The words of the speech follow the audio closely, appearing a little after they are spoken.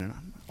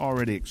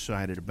already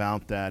excited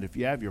about that. If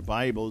you have your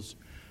Bibles,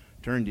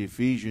 turn to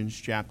Ephesians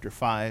chapter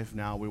 5.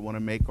 Now we want to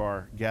make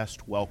our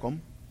guest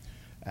welcome,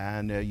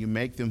 and you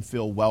make them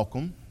feel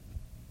welcome.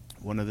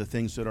 One of the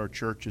things that our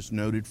church is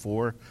noted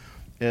for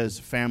is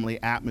family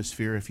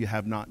atmosphere. If you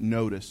have not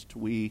noticed,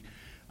 we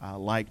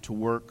like to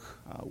work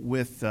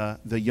with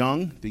the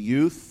young, the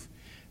youth,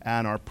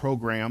 and our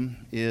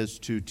program is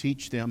to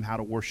teach them how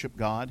to worship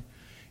God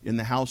in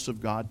the house of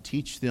God,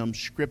 teach them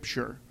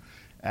Scripture.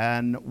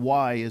 And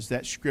why is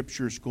that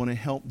Scripture is going to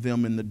help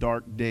them in the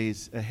dark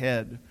days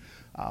ahead.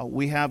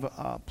 We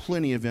have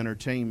plenty of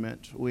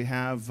entertainment. We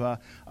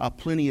have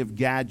plenty of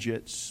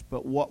gadgets.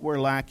 But what we're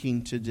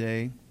lacking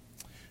today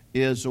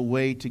is a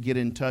way to get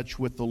in touch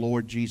with the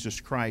Lord Jesus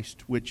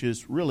Christ, which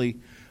is really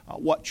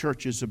what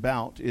church is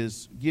about,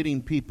 is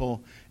getting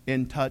people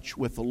in touch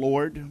with the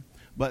Lord,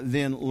 but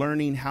then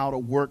learning how to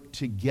work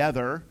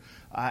together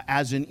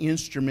as an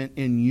instrument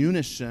in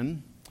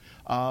unison,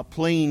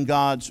 playing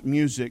God's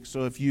music.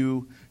 So if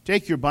you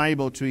take your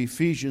Bible to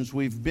Ephesians,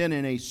 we've been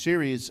in a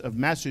series of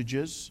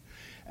messages,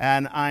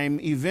 and I'm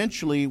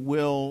eventually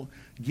will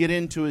get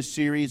into a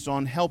series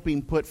on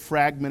helping put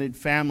fragmented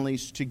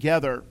families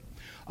together.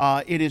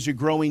 It is a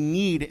growing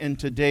need in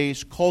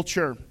today's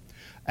culture,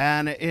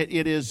 and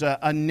it is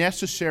a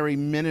necessary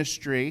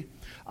ministry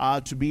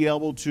to be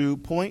able to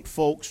point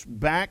folks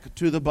back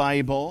to the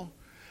Bible,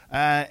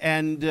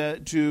 and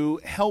to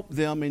help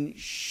them and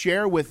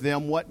share with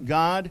them what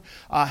God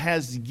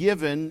has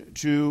given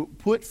to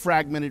put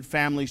fragmented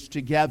families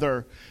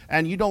together.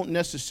 And you don't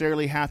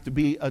necessarily have to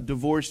be a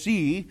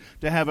divorcee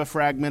to have a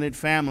fragmented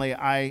family.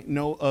 I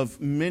know of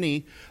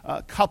many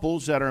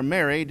couples that are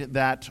married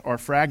that are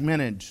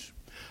fragmented.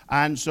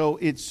 And so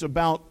it's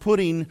about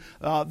putting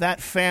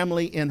that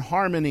family in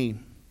harmony.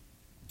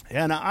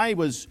 And I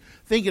was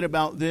thinking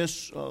about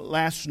this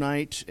last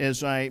night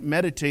as I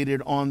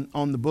meditated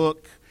on the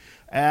book.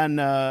 And,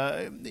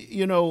 it's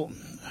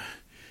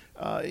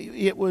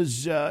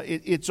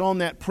on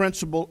that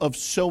principle of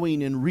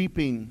sowing and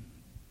reaping.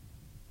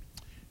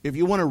 If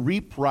you want to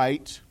reap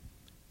right,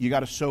 you got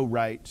to sow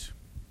right.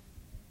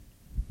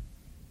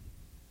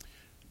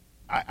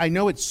 I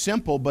know it's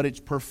simple, but it's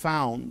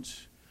profound.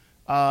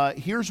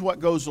 Here's what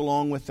goes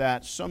along with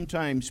that.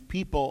 Sometimes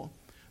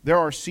there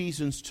are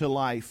seasons to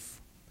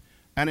life.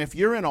 And if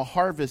you're in a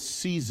harvest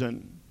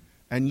season,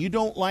 and you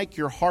don't like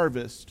your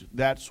harvest,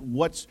 that's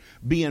what's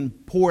being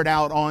poured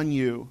out on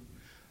you.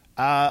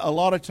 A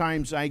lot of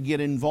times I get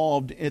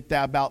involved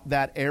about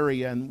that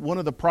area. And one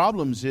of the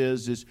problems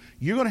is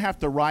you're going to have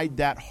to ride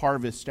that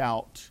harvest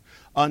out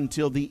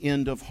until the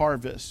end of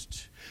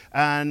harvest.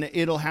 And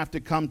it'll have to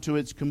come to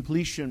its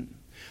completion.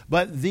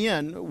 But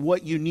then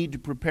what you need to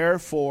prepare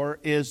for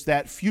is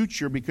that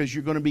future, because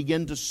you're going to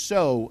begin to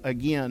sow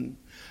again.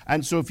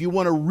 And so if you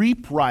want to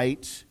reap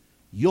right,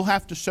 you'll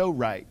have to sow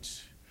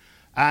right.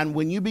 And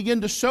when you begin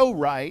to sow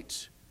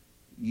right,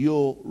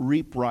 you'll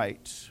reap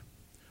right.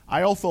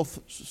 I also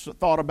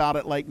thought about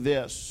it like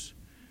this.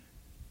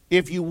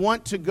 If you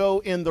want to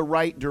go in the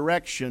right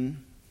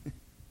direction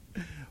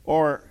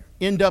or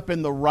end up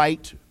in the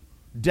right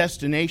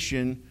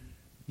destination,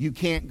 you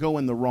can't go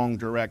in the wrong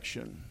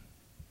direction.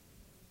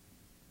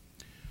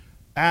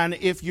 And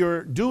if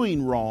you're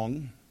doing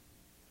wrong,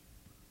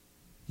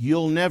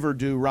 you'll never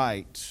do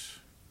right.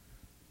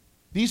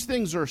 These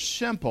things are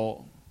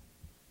simple,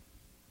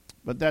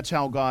 but that's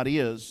how God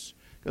is,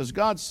 because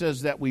God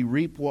says that we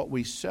reap what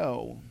we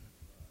sow.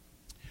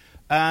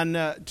 And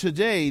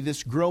today,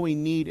 this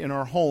growing need in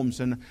our homes,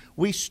 and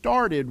we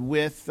started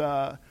with,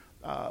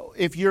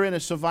 if you're in a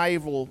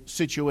survival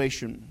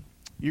situation,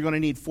 you're going to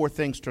need 4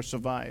 things to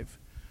survive.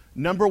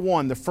 Number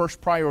 1, the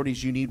first priority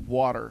is you need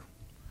water.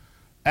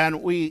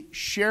 And we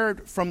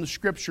shared from the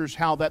Scriptures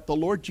how that the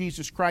Lord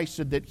Jesus Christ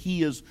said that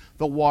He is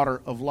the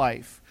water of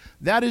life.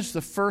 That is the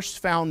first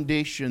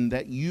foundation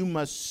that you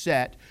must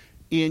set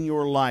in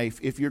your life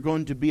if you're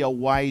going to be a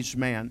wise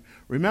man.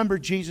 Remember,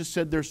 Jesus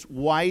said there's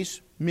wise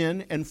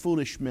men and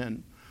foolish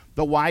men.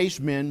 The wise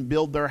men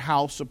build their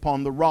house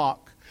upon the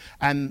rock,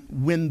 and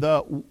when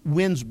the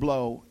winds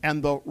blow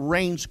and the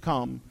rains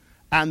come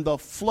and the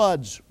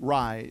floods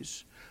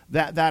rise,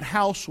 that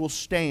house will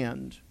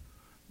stand.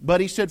 But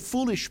he said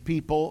foolish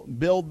people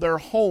build their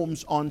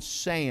homes on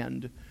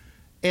sand.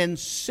 And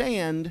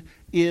sand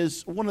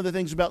is, one of the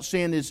things about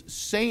sand is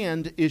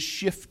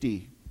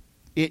shifty.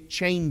 It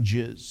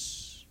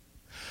changes.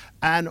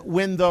 And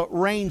when the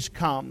rains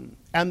come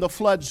and the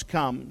floods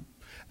come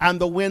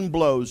and the wind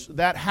blows,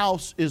 that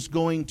house is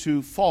going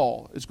to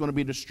fall. It's going to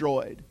be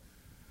destroyed.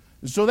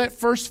 So that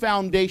first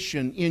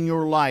foundation in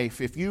your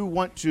life, if you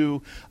want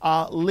to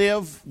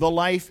live the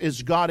life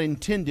as God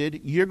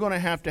intended, you're going to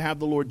have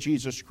the Lord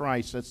Jesus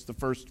Christ. That's the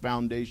first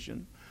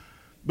foundation.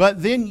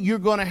 But then you're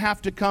going to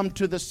have to come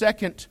to the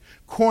second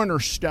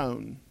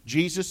cornerstone.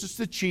 Jesus is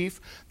the chief.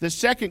 The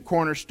second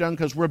cornerstone,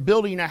 because we're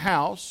building a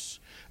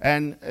house.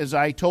 And as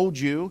I told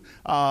you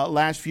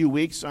last few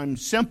weeks, I'm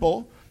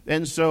simple.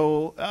 And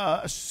so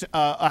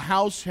a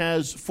house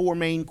has 4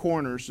 main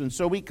corners. And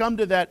so we come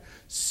to that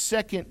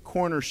second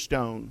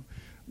cornerstone,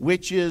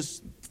 which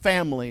is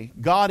family.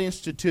 God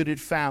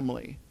instituted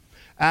family.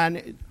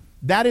 And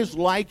that is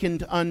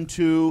likened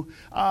unto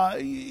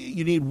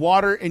you need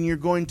water and you're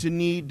going to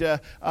need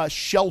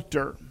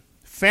shelter.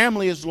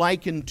 Family is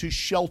likened to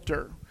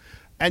shelter.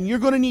 And you're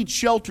going to need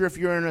shelter if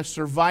you're in a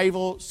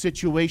survival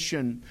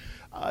situation.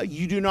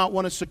 You do not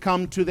want to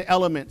succumb to the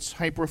elements.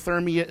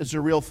 Hypothermia is a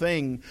real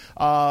thing.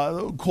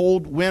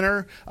 Cold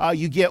winter,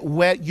 you get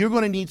wet. You're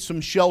going to need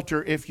some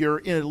shelter if you're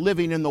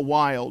living in the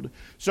wild.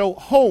 So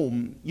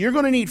home, you're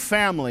going to need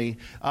family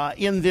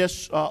in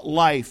this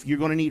life. You're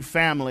going to need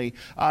family.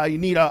 You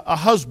need a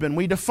husband.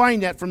 We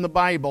define that from the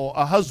Bible.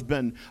 A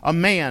husband, a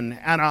man,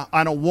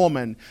 and a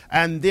woman.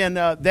 And then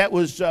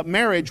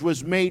marriage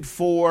was made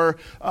for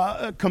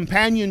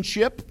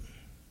companionship.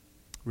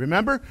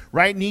 Remember,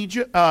 right in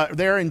Egypt,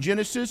 there in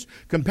Genesis,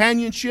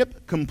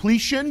 companionship,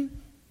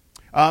 completion.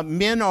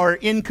 Men are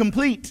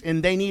incomplete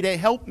and they need a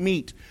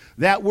helpmeet.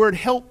 That word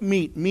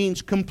helpmeet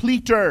means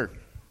completer.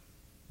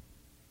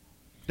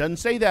 Doesn't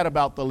say that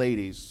about the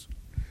ladies.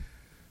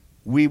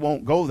 We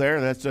won't go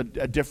there. That's a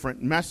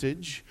different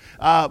message.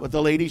 But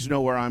the ladies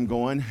know where I'm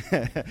going.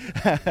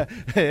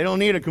 They don't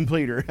need a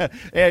completer.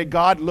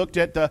 God looked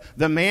at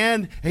the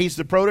man. He's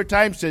the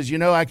prototype. Says,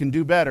 I can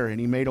do better. And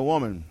he made a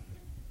woman.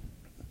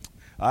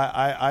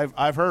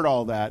 I've heard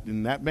all that,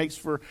 and that makes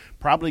for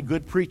probably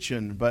good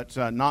preaching, but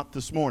not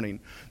this morning.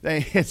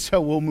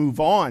 So we'll move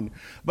on.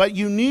 But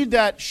you need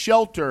that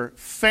shelter,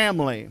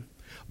 family.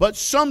 But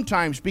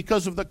sometimes,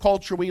 because of the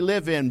culture we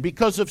live in,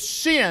 because of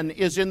sin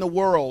is in the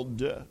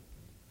world,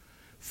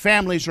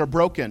 families are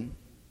broken.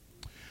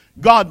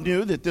 God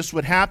knew that this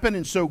would happen,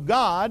 and so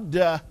God,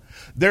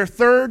 their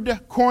third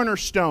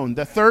cornerstone,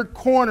 the third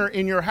corner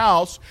in your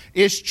house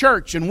is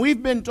church. And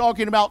we've been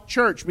talking about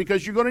church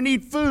because you're going to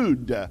need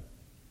food.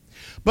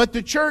 But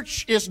the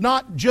church is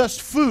not just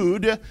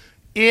food,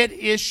 it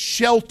is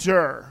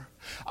shelter.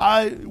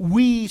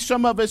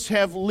 Some of us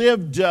have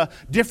lived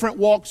different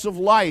walks of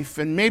life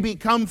and maybe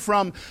come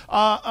from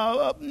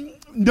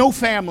no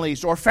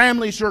families, or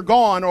families are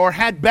gone, or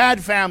had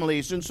bad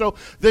families. And so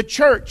the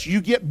church, you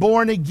get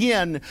born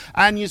again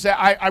and you say,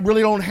 I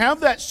really don't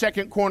have that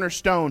second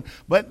cornerstone.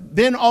 But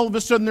then all of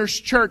a sudden there's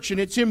church, and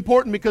it's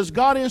important because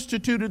God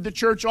instituted the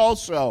church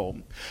also.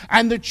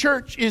 And the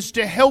church is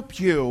to help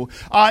you.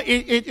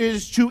 It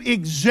is to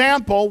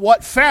example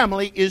what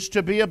family is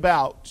to be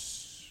about.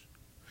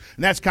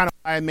 And that's kind of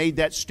why I made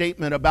that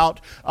statement about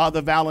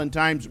the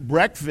Valentine's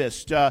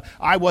breakfast.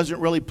 I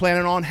wasn't really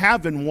planning on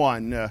having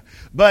one.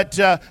 But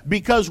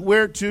because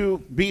we're to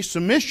be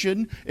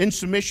in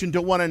submission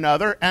to one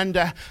another,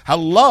 and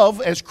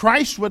love as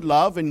Christ would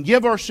love and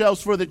give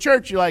ourselves for the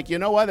church, you're like, you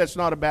know what, that's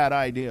not a bad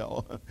idea.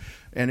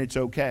 And it's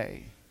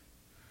okay.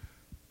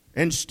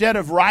 Instead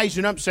of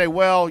rising up and say,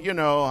 well,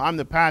 I'm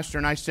the pastor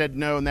and I said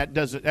no, and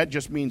that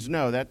just means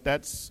no.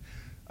 That's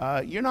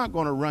you're not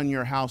going to run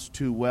your house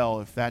too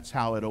well if that's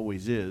how it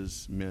always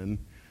is, men.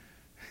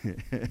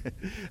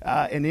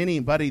 And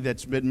anybody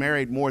that's been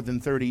married more than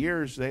 30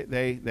 years,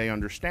 they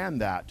understand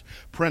that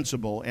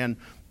principle. And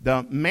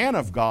the man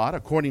of God,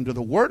 according to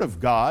the Word of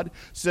God,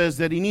 says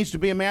that he needs to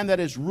be a man that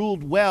has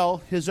ruled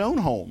well his own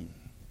home.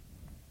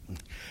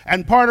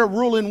 And part of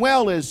ruling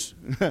well is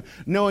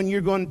knowing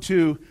you're going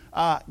to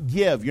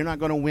give. You're not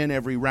going to win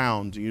every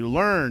round. You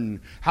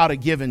learn how to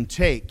give and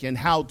take and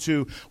how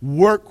to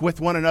work with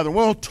one another.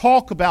 We'll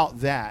talk about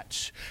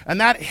that. And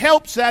that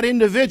helps that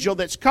individual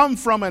that's come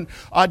from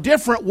a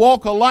different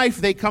walk of life.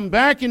 They come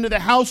back into the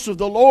house of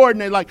the Lord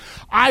and they're like,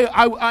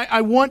 I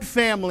want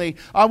family.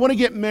 I want to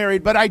get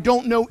married, but I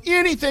don't know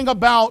anything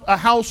about a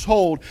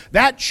household.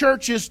 That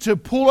church is to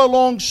pull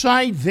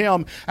alongside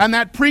them, and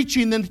that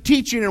preaching and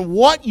teaching and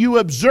what you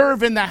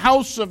observe in the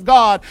house of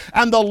God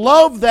and the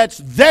love that's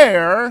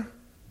there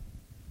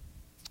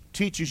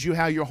teaches you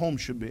how your home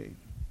should be.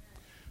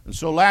 And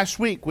so last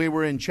week we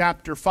were in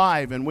chapter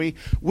 5, and we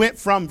went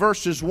from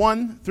verses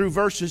 1 through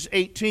verses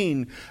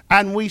 18,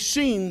 and we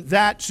seen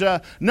that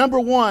number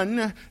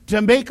one,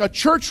 to make a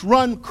church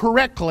run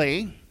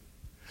correctly,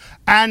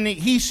 and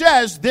he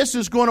says this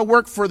is going to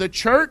work for the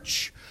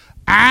church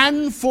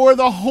and for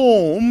the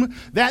home,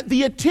 that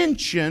the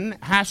attention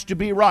has to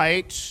be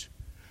right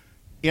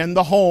in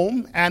the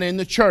home and in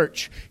the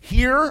church.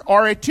 Here,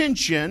 our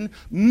attention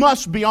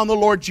must be on the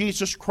Lord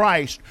Jesus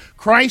Christ.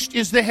 Christ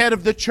is the head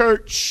of the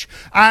church,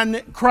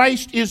 and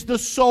Christ is the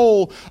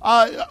sole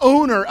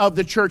owner of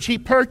the church. He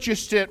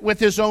purchased it with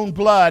His own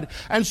blood.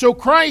 And so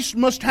Christ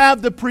must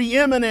have the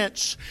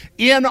preeminence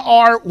in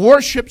our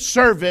worship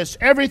service.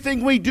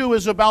 Everything we do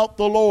is about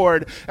the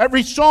Lord.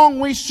 Every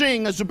song we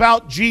sing is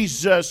about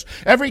Jesus.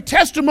 Every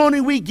testimony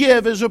we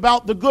give is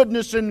about the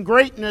goodness and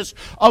greatness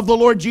of the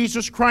Lord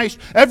Jesus Christ.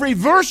 Every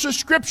verse of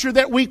Scripture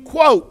that we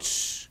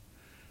quote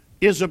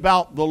is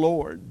about the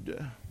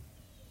Lord.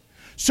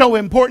 So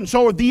important.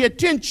 So the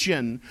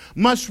attention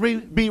must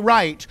be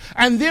right.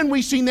 And then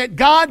we've seen that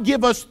God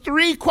give us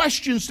 3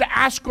 questions to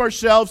ask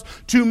ourselves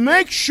to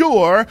make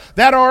sure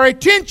that our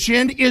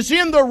attention is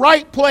in the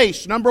right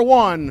place. Number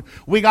 1,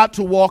 we got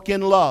to walk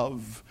in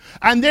love.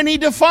 And then He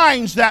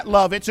defines that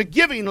love. It's a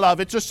giving love.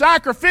 It's a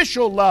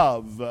sacrificial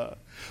love.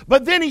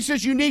 But then he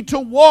says you need to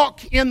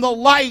walk in the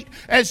light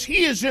as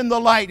he is in the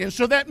light. And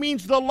so that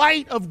means the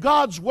light of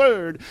God's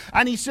word.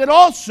 And he said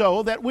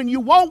also that when you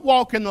won't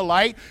walk in the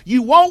light,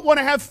 you won't want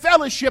to have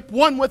fellowship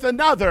one with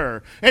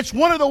another. It's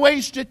one of the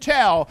ways to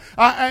tell.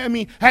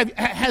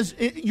 Has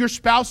your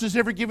spouse has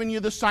ever given you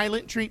the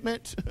silent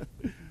treatment?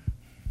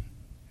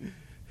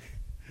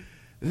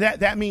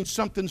 That means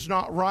something's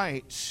not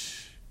right.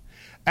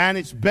 And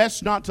it's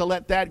best not to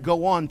let that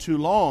go on too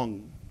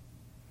long.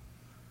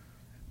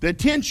 The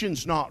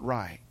tension's not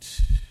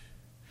right.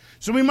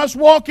 So we must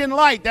walk in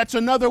light. That's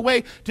another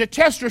way to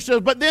test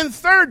ourselves. But then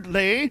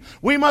thirdly,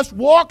 we must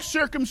walk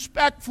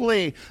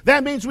circumspectly.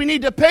 That means we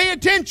need to pay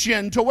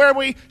attention to where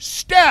we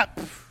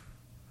step.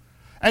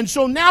 And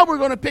so now we're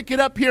going to pick it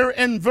up here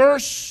in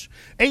verse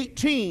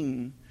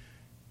 18.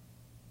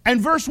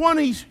 And verse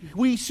 1,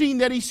 we've seen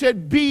that he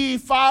said, be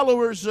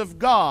followers of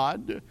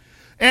God.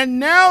 And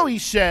now he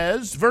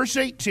says, verse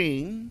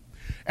 18,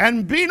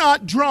 and be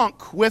not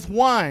drunk with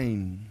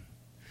wine.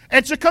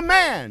 It's a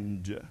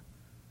command.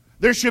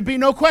 There should be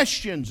no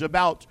questions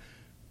about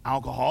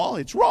alcohol.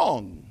 It's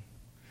wrong.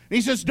 And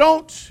he says,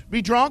 don't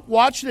be drunk.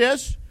 Watch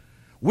this.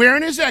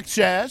 Wherein is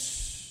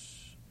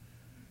excess.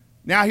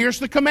 Now here's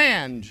the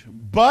command.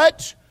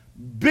 But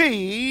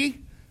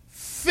be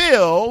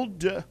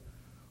filled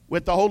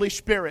with the Holy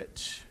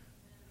Spirit.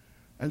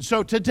 And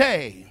so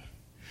today,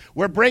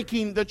 we're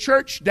breaking the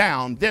church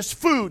down. This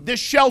food, this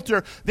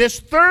shelter, this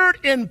third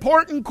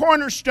important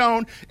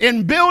cornerstone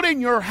in building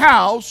your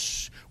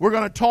house. We're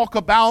going to talk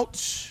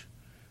about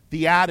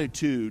the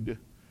attitude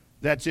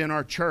that's in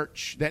our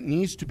church, that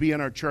needs to be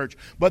in our church,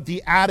 but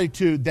the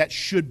attitude that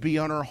should be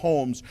in our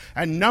homes.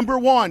 And number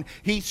one,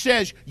 he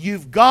says,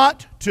 you've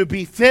got to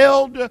be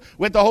filled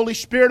with the Holy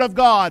Spirit of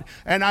God.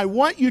 And I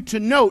want you to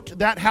note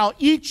that how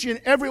each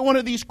and every one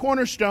of these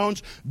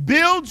cornerstones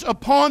builds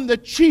upon the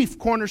chief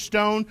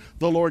cornerstone,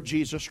 the Lord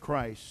Jesus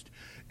Christ.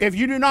 If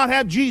you do not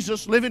have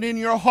Jesus living in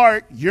your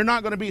heart, you're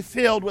not going to be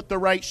filled with the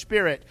right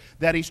spirit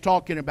that he's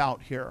talking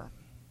about here.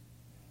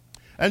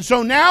 And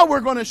so now we're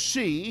going to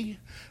see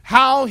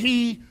how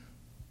he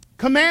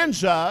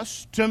commands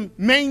us to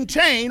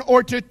maintain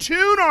or to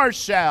tune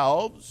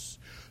ourselves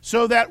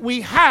so that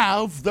we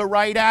have the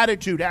right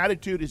attitude.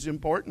 Attitude is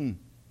important.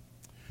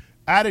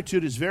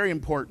 Attitude is very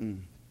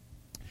important.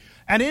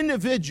 An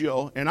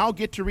individual, and I'll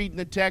get to reading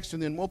the text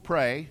and then we'll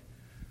pray.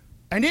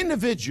 An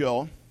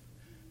individual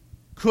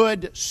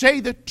could say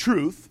the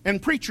truth, and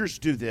preachers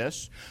do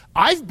this.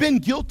 I've been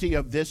guilty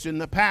of this in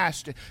the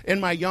past, in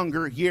my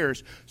younger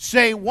years.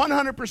 Say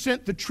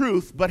 100% the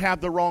truth, but have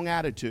the wrong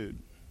attitude.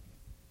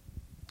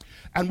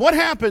 And what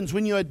happens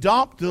when you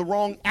adopt the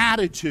wrong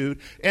attitude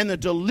in the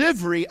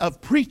delivery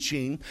of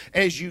preaching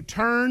is you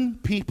turn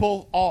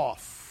people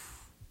off.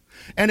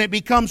 And it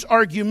becomes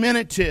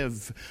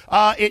argumentative.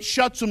 It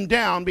shuts them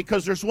down,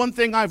 because there's one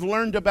thing I've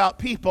learned about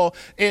people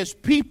is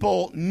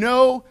people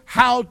know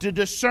how to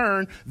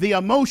discern the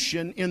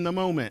emotion in the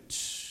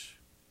moment.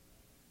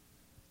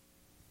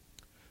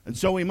 And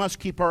so we must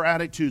keep our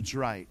attitudes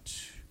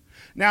right.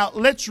 Now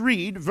let's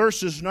read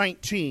verses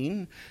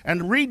 19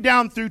 and read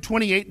down through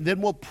 28, and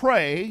then we'll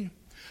pray.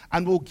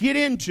 And we'll get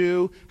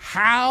into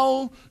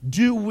how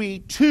do we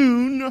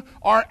tune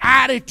our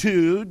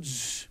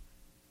attitudes.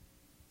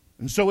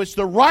 And so it's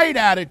the right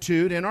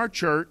attitude in our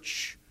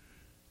church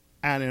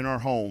and in our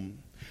home.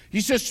 He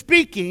says,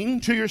 speaking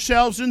to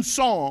yourselves in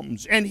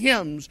psalms and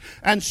hymns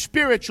and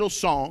spiritual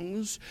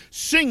songs,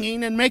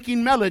 singing and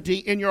making melody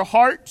in your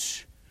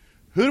hearts.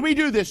 Who do we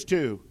do this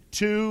to?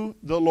 To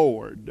the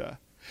Lord.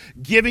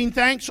 Giving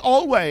thanks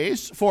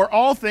always for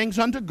all things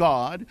unto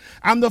God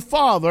and the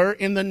Father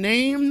in the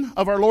name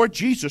of our Lord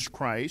Jesus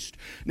Christ.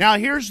 Now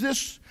here's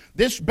this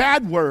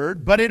bad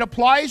word, but it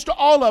applies to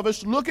all of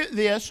us. Look at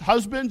this,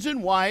 husbands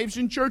and wives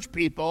and church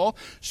people,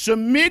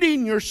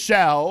 submitting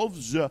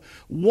yourselves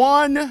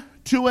one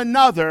to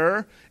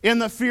another in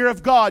the fear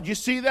of God. You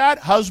see that?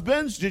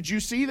 Husbands, did you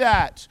see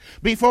that?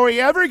 Before he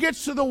ever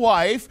gets to the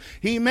wife,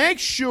 he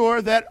makes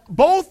sure that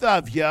both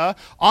of you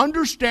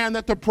understand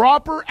that the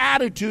proper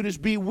attitude is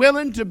be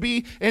willing to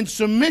be in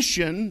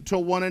submission to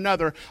one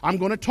another. I'm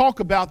going to talk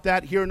about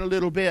that here in a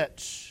little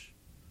bit.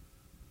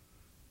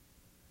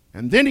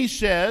 And then he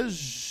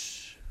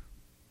says,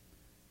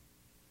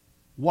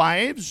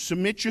 wives,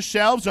 submit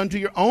yourselves unto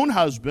your own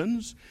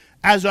husbands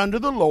as unto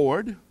the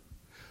Lord.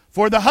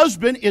 For the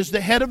husband is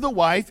the head of the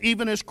wife,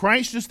 even as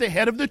Christ is the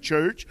head of the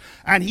church,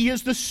 and he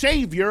is the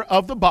Savior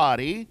of the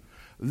body.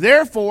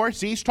 Therefore,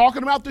 see, he's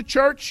talking about the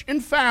church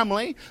and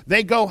family.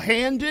 They go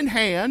hand in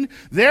hand.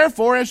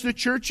 Therefore, as the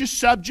church is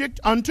subject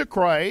unto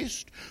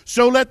Christ,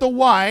 so let the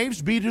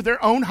wives be to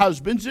their own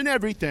husbands in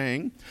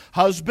everything.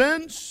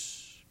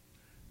 Husbands,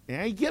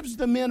 and he gives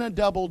the men a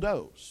double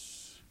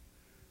dose.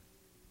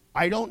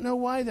 I don't know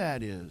why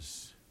that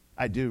is.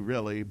 I do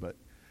really, but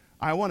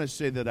I want to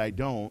say that I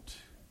don't.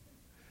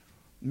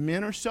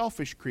 Men are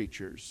selfish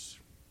creatures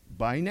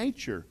by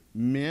nature.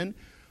 Men,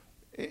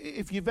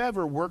 if you've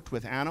ever worked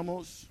with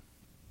animals,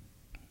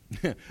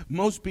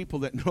 most people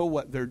that know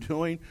what they're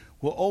doing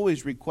will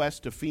always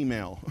request a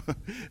female.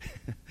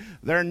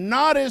 They're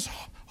not as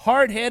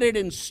hard-headed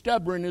and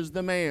stubborn as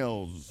the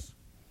males.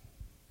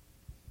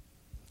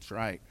 That's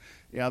right.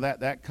 Yeah,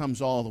 that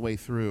comes all the way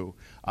through.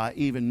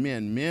 Even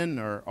men. Men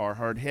are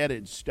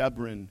hard-headed,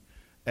 stubborn,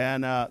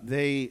 and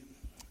they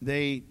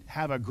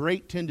have a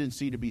great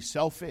tendency to be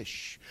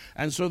selfish.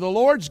 And so the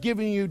Lord's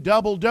giving you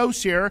double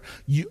dose here.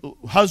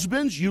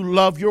 Husbands, you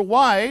love your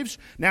wives.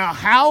 Now,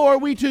 how are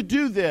we to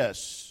do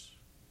this?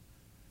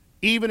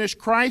 Even as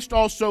Christ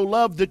also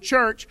loved the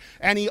church,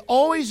 and He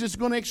always is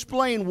going to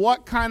explain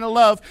what kind of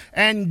love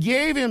and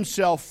gave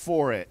Himself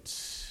for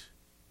it.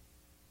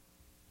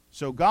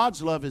 So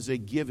God's love is a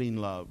giving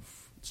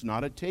love. It's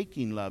not a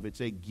taking love. It's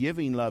a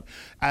giving love.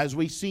 As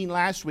we seen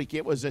last week,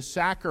 it was a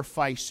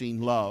sacrificing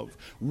love.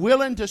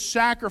 Willing to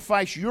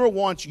sacrifice your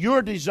wants,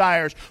 your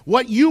desires,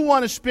 what you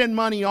want to spend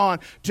money on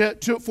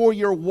for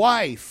your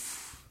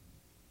wife.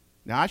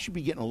 Now, I should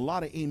be getting a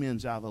lot of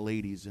amens out of the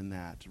ladies in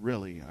that.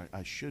 Really,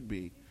 I should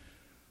be.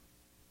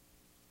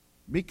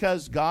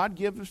 Because God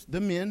gives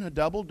the men a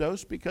double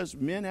dose, because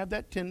men have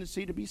that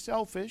tendency to be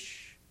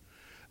selfish.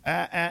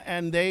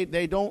 And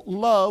they don't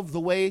love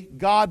the way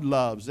God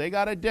loves. They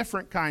got a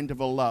different kind of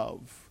a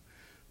love.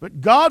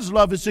 But God's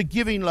love is a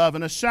giving love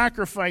and a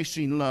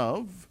sacrificing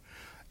love.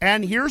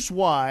 And here's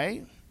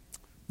why.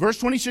 Verse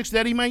 26,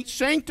 that He might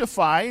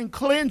sanctify and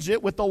cleanse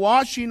it with the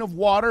washing of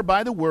water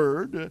by the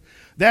word,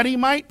 that He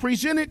might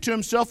present it to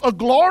Himself a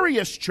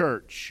glorious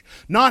church,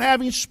 not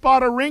having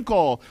spot or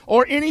wrinkle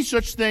or any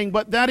such thing,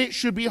 but that it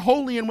should be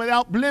holy and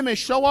without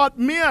blemish. So ought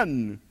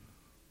men.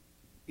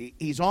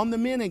 He's on the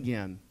men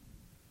again.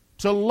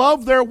 To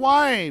love their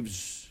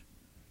wives.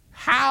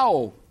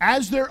 How?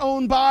 As their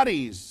own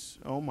bodies.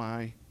 Oh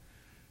my.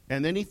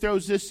 And then he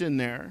throws this in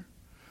there.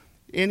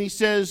 And he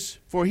says,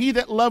 for he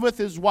that loveth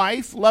his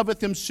wife loveth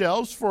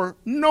himself, for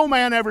no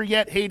man ever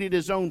yet hated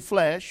his own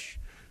flesh.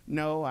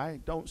 No, I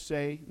don't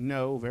say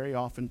no very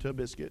often to a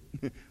biscuit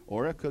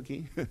or a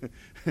cookie.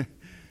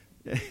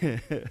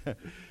 Even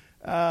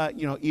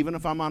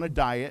if I'm on a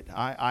diet,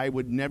 I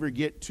would never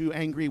get too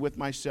angry with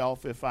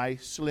myself if I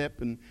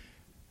slip and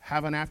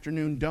have an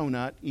afternoon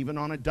donut, even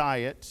on a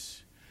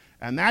diet.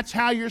 And that's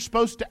how you're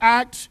supposed to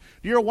act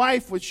to your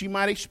wife, which she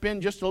might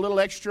expend just a little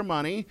extra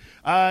money.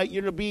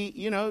 It'll be,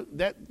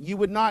 that you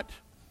would not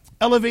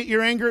elevate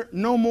your anger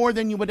no more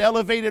than you would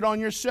elevate it on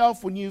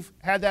yourself when you've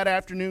had that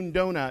afternoon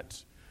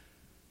donut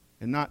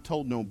and not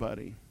told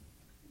nobody.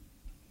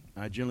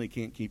 I generally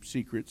can't keep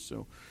secrets,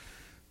 so.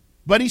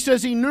 But he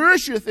says he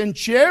nourisheth and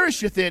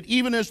cherisheth it,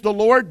 even as the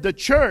Lord the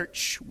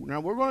church. Now,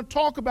 we're going to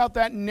talk about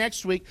that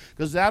next week,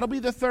 because that'll be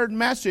the third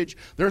message.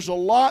 There's a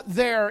lot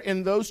there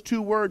in those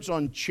two words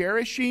on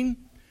cherishing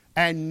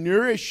and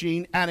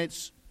nourishing, and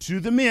it's to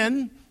the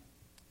men,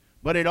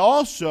 but it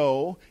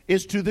also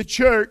is to the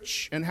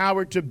church and how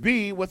we're to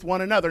be with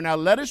one another. Now,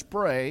 let us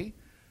pray,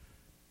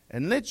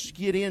 and let's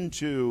get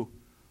into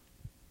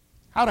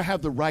how to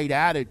have the right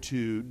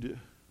attitude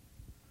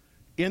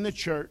in the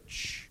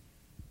church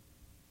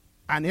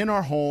and in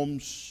our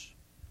homes,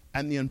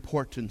 and the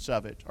importance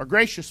of it. Our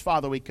gracious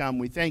Father, we come,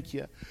 we thank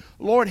you.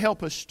 Lord,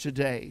 help us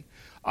today.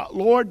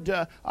 Lord,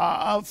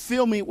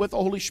 fill me with the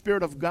Holy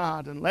Spirit of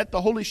God, and let the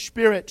Holy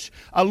Spirit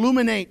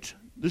illuminate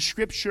the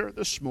Scripture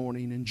this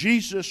morning. In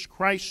Jesus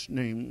Christ's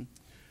name,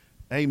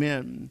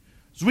 amen.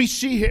 As we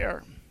see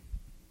here,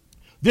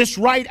 this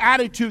right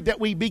attitude that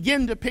we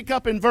begin to pick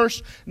up in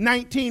verse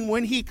 19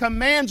 when he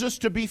commands us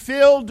to be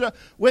filled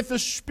with the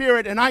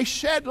Spirit. And I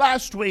said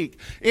last week,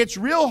 it's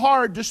real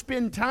hard to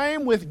spend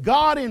time with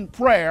God in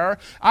prayer.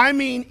 I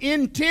mean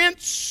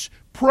intense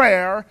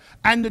prayer,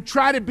 and to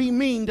try to be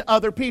mean to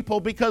other people,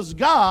 because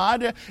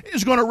God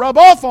is going to rub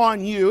off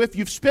on you if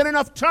you've spent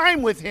enough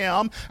time with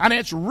Him. And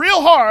it's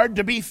real hard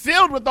to be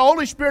filled with the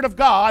Holy Spirit of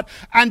God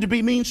and to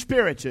be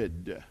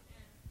mean-spirited.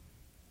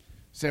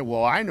 Say,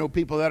 well, I know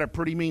people that are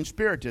pretty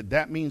mean-spirited.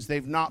 That means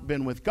they've not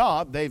been with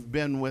God. They've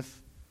been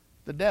with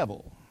the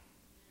devil.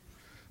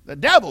 The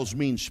devil's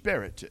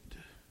mean-spirited.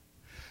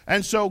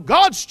 And so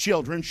God's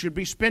children should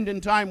be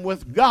spending time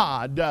with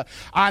God.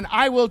 And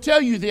I will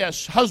tell you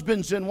this,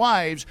 husbands and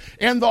wives,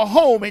 in the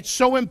home, it's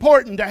so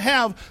important to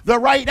have the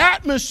right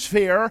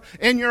atmosphere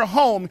in your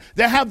home,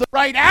 to have the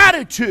right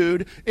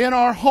attitude in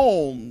our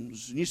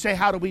homes. And you say,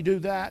 how do we do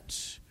that?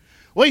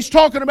 Well, he's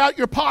talking about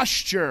your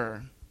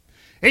posture.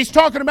 He's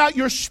talking about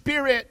your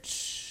spirit.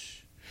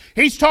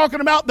 He's talking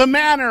about the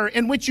manner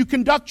in which you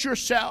conduct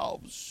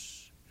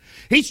yourselves.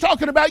 He's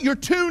talking about your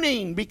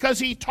tuning, because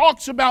he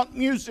talks about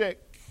music.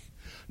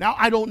 Now,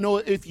 I don't know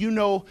if you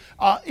know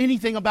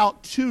anything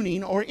about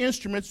tuning or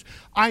instruments.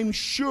 I'm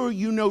sure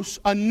you know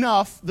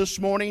enough this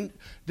morning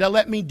to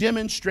let me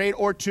demonstrate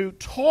or to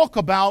talk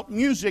about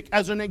music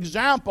as an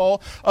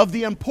example of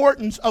the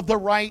importance of the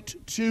right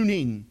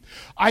tuning.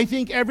 I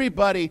think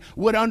everybody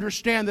would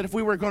understand that if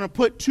we were going to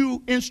put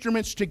two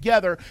instruments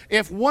together,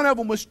 if one of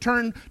them was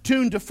tuned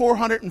to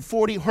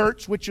 440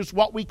 hertz, which is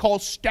what we call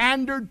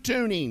standard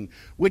tuning,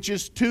 which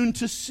is tuned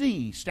to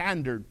C,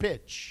 standard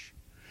pitch,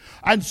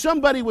 and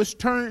somebody was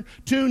tuned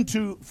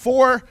to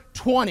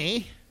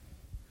 420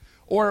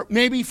 or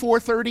maybe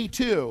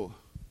 432,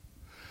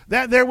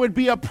 that there would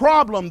be a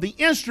problem. The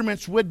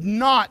instruments would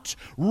not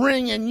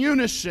ring in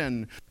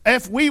unison.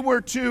 If we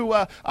were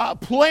to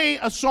play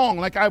a song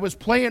like I was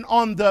playing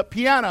on the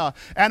piano,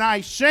 and I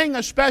sang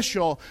a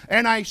special,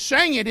 and I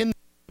sang it in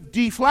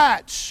D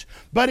flat,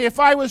 but if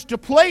I was to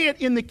play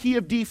it in the key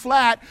of D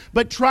flat,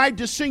 but tried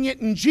to sing it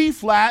in G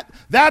flat,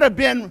 that'd have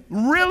been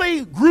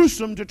really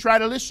gruesome to try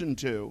to listen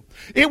to.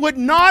 It would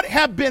not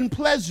have been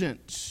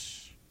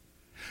pleasant.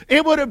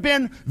 It would have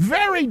been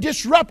very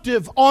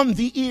disruptive on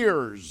the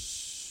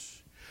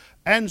ears.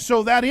 And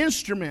so that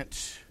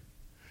instrument,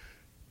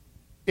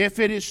 if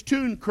it is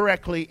tuned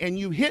correctly and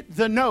you hit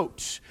the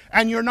note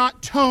and you're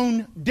not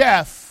tone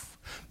deaf,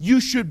 you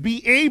should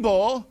be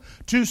able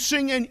to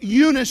sing in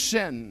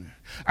unison.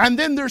 And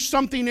then there's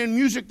something in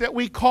music that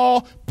we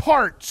call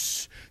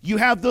parts. You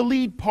have the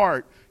lead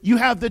part. You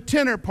have the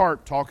tenor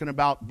part, talking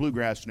about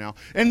bluegrass now.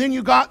 And then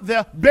you got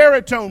the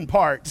baritone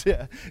part.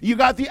 You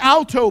got the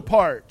alto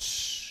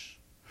parts.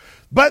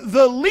 But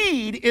the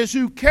lead is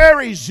who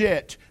carries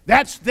it.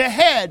 That's the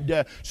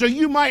head. So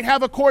you might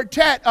have a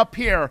quartet up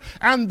here,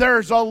 and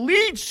there's a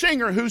lead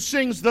singer who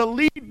sings the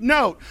lead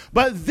note.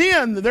 But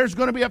then there's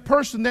going to be a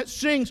person that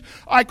sings,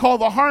 I call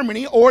the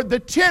harmony, or the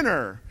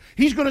tenor.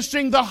 He's going to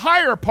sing the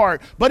higher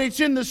part, but it's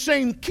in the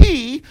same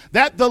key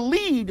that the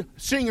lead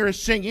singer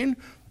is singing.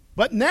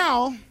 But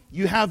now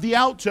you have the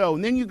alto,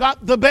 and then you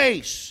got the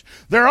bass.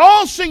 They're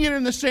all singing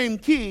in the same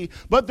key,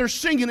 but they're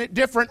singing at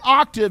different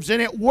octaves,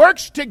 and it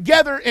works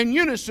together in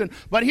unison.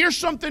 But here's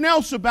something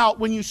else about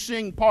when you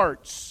sing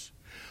parts.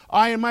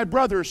 I and my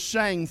brother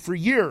sang for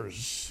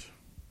years.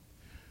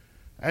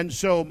 And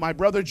so my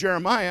brother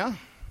Jeremiah,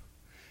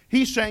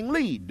 he sang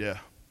lead.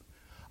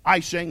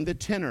 I sang the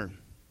tenor.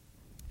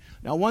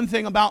 Now, one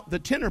thing about the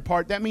tenor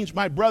part, that means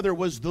my brother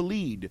was the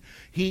lead.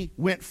 He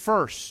went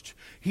first.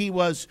 He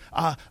was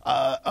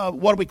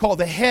what we call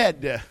the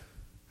head.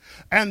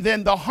 And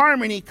then the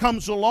harmony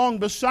comes along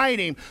beside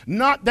him.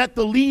 Not that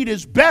the lead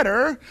is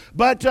better,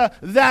 but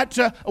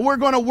that we're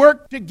going to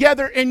work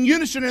together in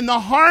unison, and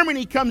the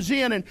harmony comes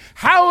in. And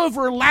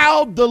however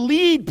loud the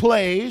lead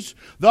plays,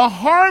 the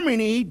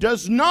harmony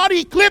does not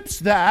eclipse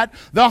that.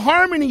 The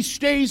harmony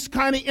stays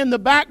kind of in the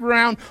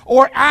background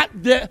or at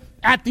the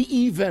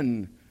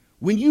even.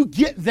 When you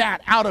get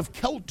that out of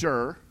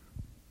kilter,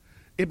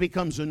 it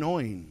becomes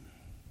annoying.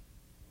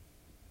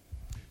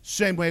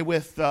 Same way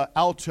with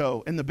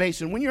alto and the bass.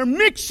 And when you're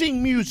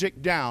mixing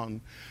music down,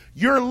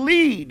 your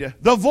lead,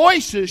 the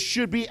voices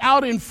should be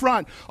out in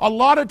front. A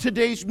lot of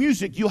today's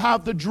music, you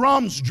have the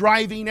drums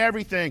driving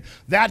everything.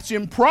 That's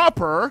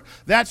improper.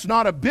 That's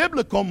not a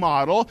biblical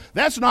model.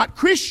 That's not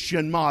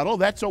Christian model.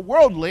 That's a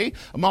worldly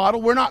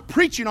model. We're not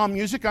preaching on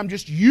music. I'm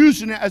just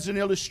using it as an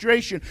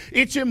illustration.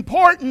 It's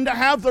important to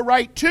have the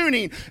right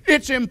tuning.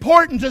 It's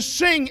important to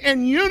sing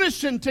in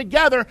unison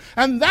together.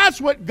 And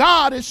that's what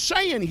God is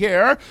saying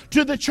here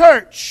to the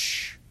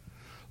church.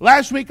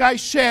 Last week I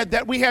said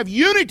that we have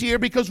unity here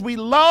because we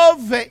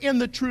love in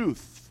the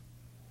truth.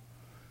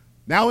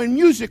 Now in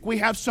music we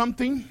have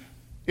something,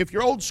 if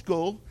you're old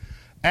school,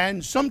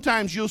 and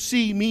sometimes you'll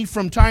see me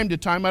from time to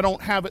time, I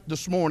don't have it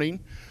this morning,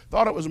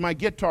 thought it was my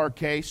guitar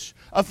case,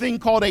 a thing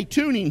called a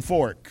tuning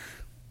fork.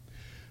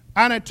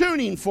 On a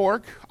tuning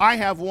fork, I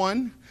have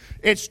one.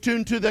 It's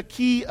tuned to the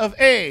key of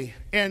A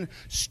in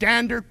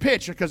standard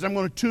pitch because I'm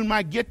going to tune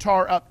my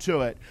guitar up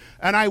to it.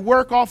 And I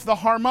work off the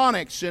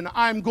harmonics, and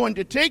I'm going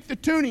to take the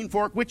tuning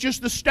fork, which is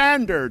the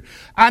standard.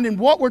 And in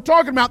what we're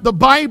talking about, the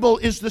Bible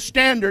is the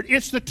standard.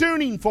 It's the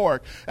tuning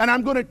fork. And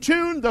I'm going to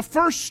tune the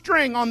first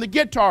string on the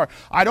guitar.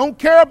 I don't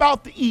care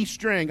about the E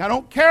string. I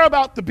don't care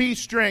about the B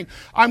string.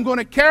 I'm going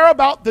to care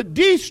about the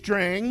D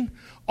string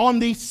on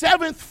the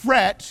 7th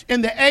fret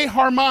in the A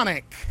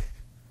harmonic.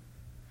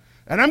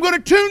 And I'm going to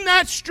tune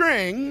that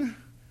string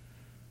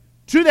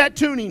to that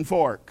tuning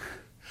fork.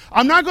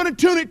 I'm not going to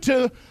tune it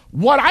to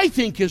what I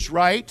think is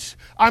right.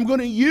 I'm going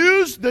to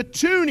use the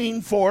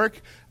tuning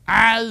fork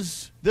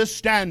as the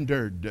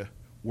standard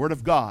Word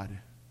of God.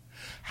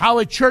 How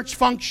a church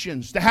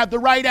functions to have the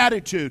right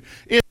attitude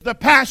is the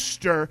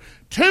pastor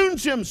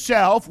tunes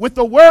himself with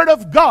the Word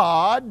of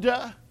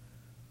God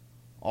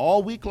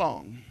all week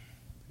long.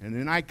 And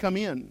then I come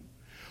in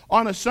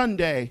on a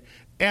Sunday,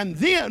 and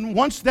then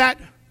once that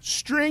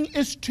string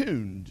is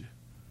tuned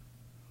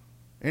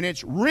and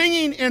it's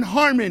ringing in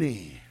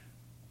harmony,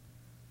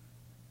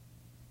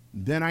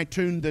 then I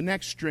tune the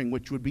next string,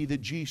 which would be the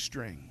G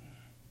string.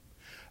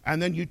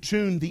 And then you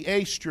tune the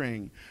A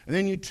string, and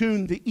then you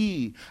tune the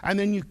E, and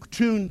then you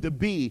tune the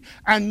B,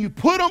 and you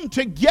put them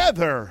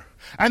together,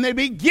 and they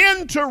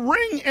begin to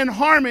ring in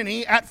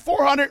harmony at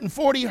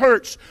 440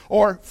 hertz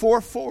or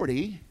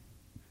 440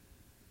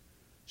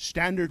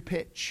 standard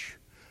pitch.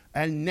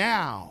 And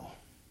now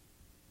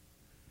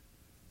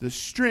the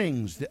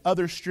strings, the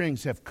other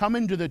strings, have come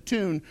into the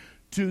tune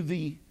to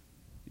the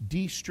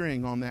D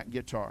string on that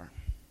guitar.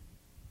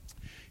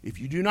 If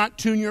you do not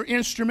tune your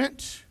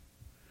instrument,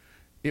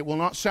 it will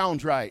not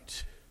sound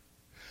right.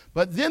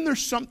 But then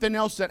there's something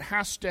else that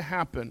has to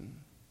happen.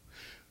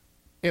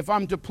 If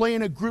I'm to play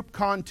in a group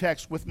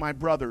context with my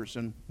brothers,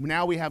 and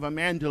now we have a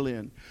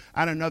mandolin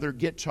and another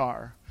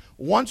guitar,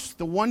 once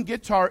the one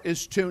guitar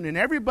is tuned, and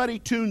everybody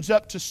tunes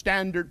up to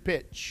standard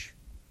pitch.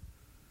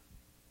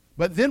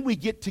 But then we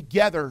get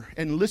together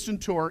and listen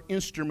to our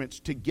instruments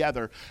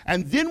together.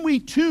 And then we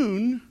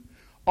tune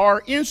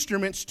our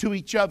instruments to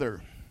each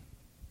other.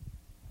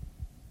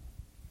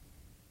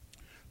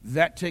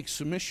 That takes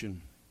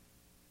submission.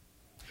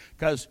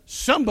 Because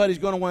somebody's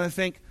going to want to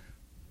think,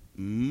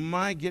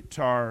 my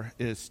guitar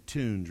is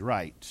tuned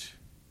right.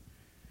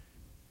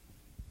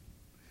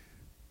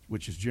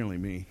 Which is generally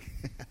me.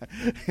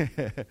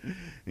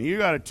 You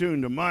got to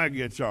tune to my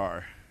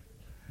guitar.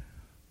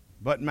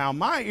 But now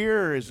my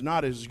ear is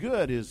not as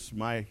good as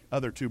my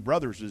other two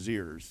brothers'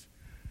 ears.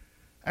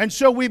 And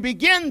so we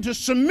begin to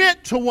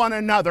submit to one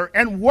another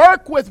and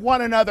work with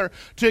one another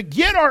to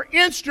get our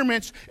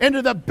instruments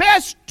into the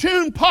best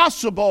tune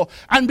possible.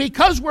 And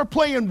because we're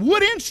playing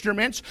wood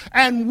instruments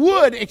and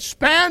wood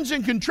expands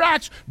and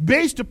contracts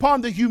based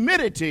upon the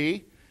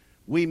humidity,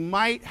 we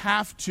might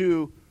have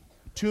to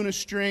tune a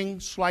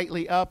string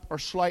slightly up or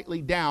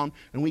slightly down,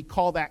 and we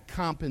call that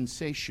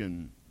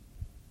compensation.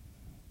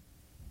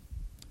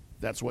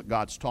 That's what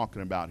God's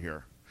talking about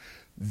here.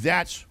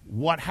 That's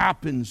what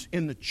happens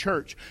in the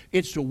church.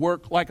 It's to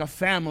work like a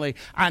family.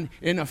 And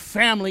in a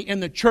family, in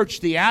the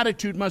church, the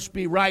attitude must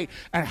be right.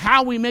 And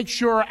how we make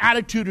sure our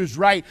attitude is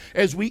right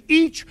is we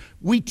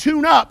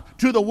tune up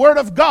to the Word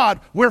of God.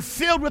 We're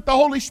filled with the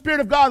Holy Spirit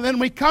of God. And then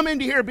we come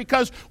into here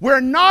because we're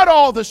not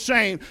all the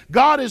same.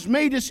 God has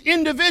made us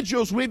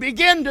individuals. We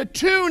begin to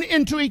tune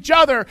into each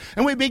other.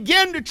 And we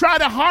begin to try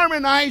to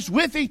harmonize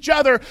with each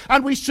other.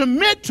 And we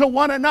submit to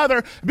one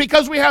another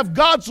because we have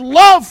God's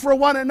love for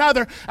one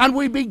another. And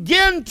we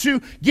begin to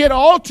get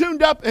all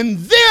tuned up, and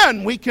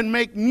then we can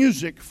make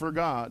music for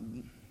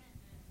God.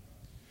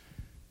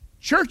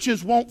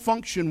 Churches won't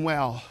function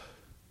well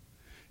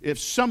if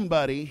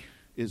somebody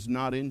is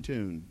not in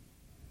tune.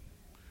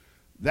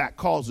 That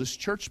causes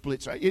church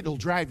splits. It'll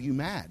drive you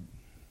mad.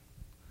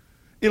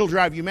 It'll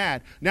drive you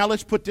mad. Now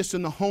let's put this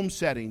in the home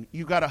setting.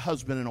 You got a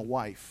husband and a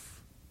wife.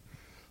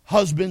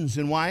 Husbands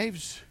and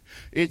wives,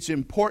 it's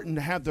important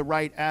to have the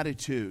right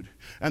attitude.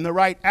 And the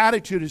right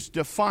attitude is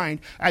defined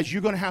as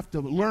you're going to have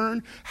to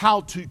learn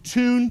how to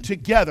tune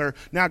together.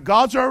 Now,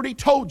 God's already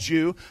told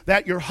you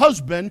that your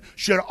husband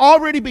should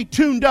already be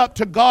tuned up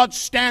to God's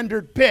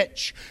standard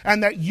pitch.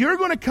 And that you're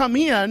going to come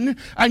in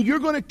and you're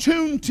going to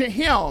tune to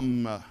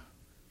him.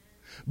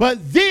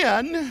 But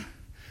then,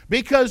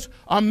 because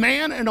a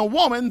man and a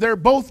woman, they're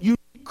both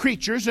unique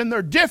creatures and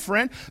they're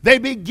different, they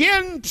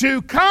begin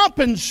to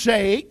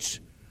compensate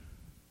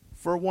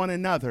for one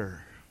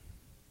another.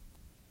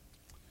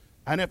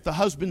 And if the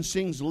husband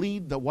sings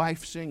lead, the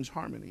wife sings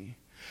harmony.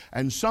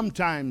 And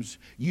sometimes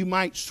you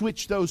might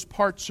switch those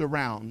parts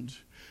around,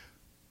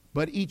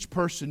 but each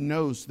person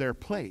knows their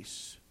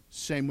place.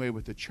 Same way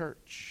with the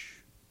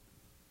church.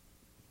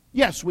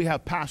 Yes, we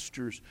have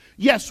pastors.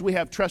 Yes, we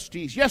have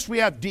trustees. Yes, we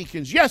have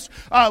deacons. Yes,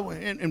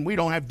 and we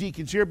don't have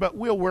deacons here, but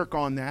we'll work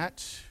on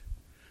that.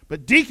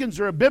 But deacons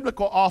are a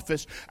biblical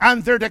office,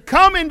 and they're to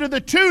come into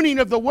the tuning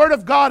of the Word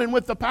of God and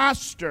with the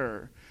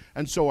pastor.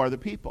 And so are the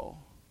people.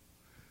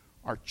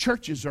 Our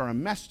churches are a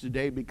mess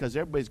today because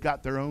everybody's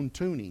got their own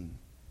tuning.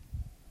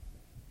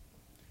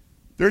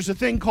 There's a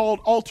thing called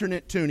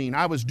alternate tuning.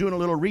 I was doing a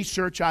little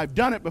research. I've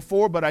done it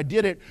before, but I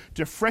did it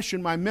to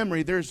freshen my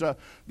memory. There is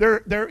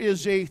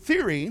a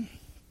theory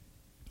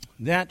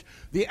that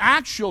the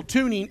actual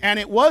tuning, and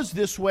it was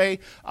this way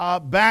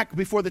back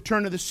before the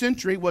turn of the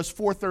century, was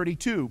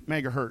 432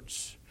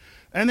 megahertz.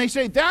 And they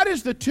say that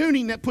is the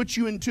tuning that puts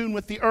you in tune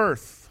with the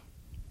earth.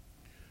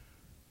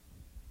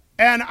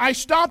 And I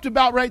stopped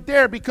about right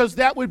there because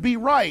that would be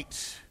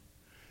right.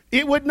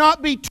 It would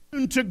not be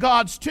tuned to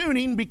God's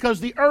tuning because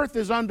the earth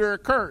is under a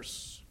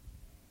curse.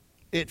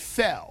 It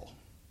fell.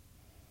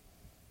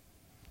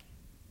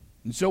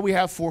 And so we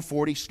have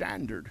 440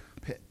 standard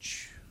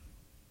pitch.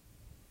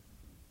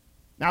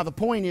 Now, the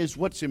point is,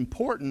 what's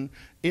important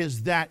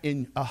is that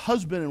in a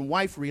husband and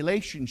wife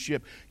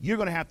relationship, you're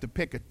going to have to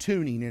pick a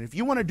tuning. And if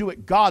you want to do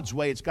it God's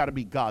way, it's got to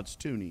be God's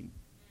tuning.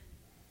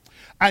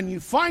 And you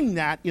find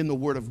that in the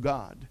Word of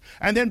God.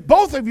 And then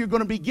both of you are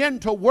going to begin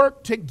to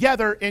work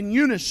together in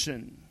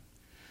unison.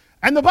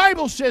 And the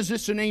Bible says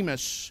this in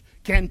Amos,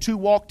 can two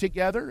walk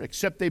together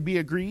except they be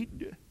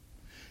agreed?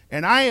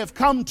 And I have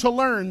come to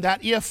learn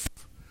that if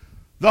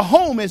the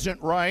home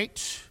isn't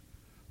right,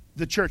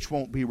 the church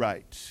won't be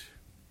right.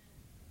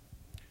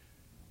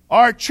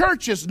 Our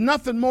church is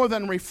nothing more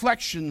than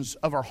reflections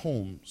of our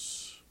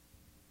homes.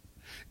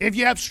 If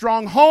you have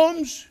strong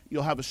homes,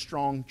 you'll have a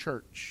strong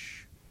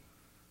church.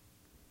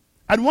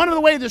 And one of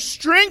the ways to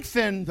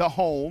strengthen the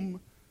home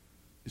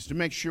is to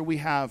make sure we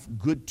have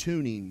good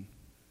tuning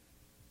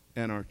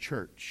in our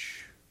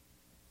church.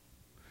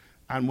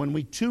 And when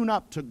we tune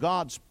up to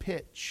God's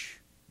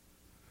pitch,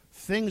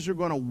 things are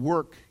going to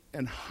work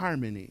in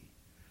harmony.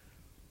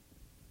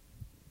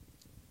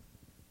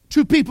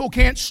 Two people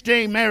can't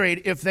stay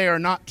married if they are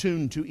not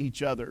tuned to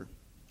each other.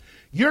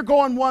 You're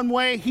going one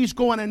way, he's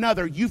going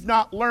another. You've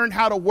not learned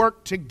how to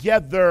work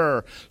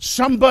together.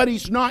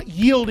 Somebody's not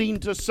yielding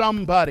to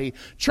somebody.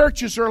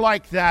 Churches are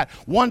like that.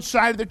 One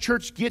side of the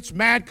church gets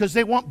mad because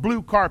they want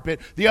blue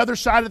carpet. The other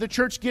side of the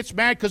church gets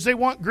mad because they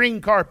want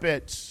green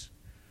carpets.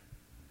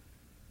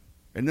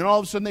 And then all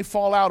of a sudden they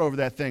fall out over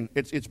that thing.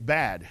 It's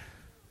bad.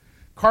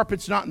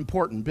 Carpet's not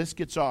important.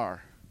 Biscuits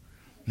are.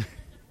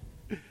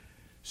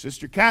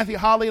 Sister Kathy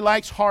Holly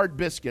likes hard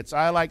biscuits.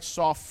 I like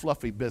soft,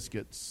 fluffy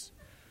biscuits.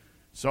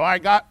 So I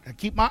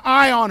keep my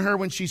eye on her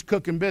when she's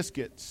cooking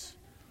biscuits.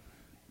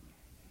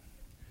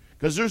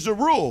 Because there's a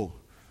rule.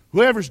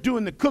 Whoever's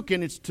doing the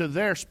cooking, it's to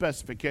their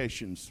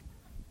specifications.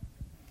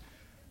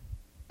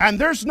 And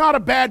there's not a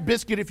bad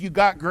biscuit if you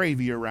got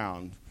gravy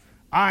around.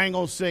 I ain't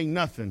going to say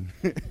nothing.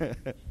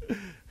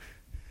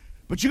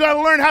 But you got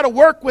to learn how to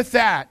work with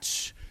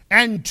that.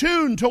 And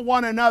tune to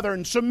one another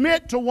and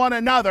submit to one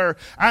another.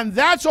 And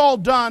that's all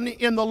done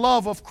in the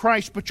love of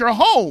Christ. But your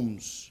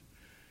homes,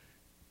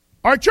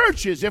 our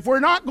churches, if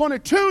we're not going to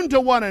tune to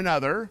one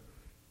another,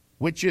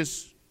 which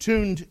is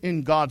tuned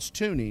in God's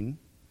tuning,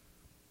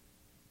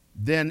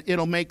 then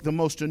it'll make the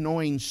most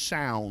annoying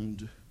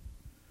sound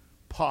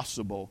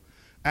possible,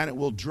 and it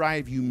will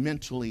drive you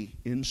mentally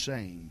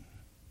insane.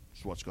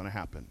 That's what's going to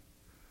happen.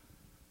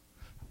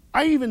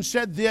 I even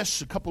said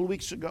this a couple of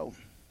weeks ago.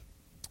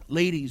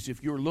 Ladies,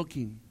 if you're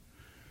looking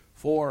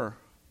for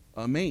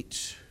a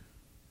mate,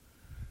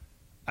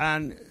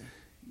 and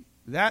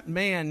that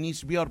man needs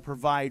to be able to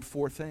provide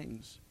 4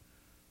 things: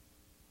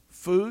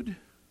 food,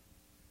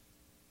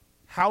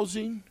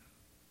 housing,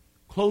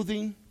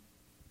 clothing,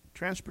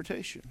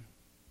 transportation.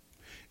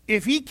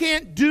 If he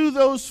can't do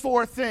those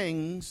 4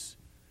 things,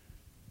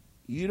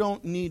 you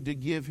don't need to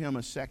give him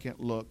a second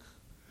look.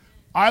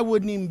 I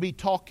wouldn't even be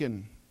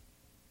talking.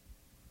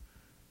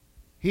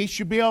 He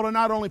should be able to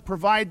not only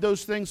provide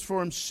those things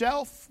for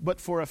himself, but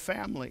for a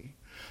family.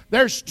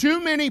 There's too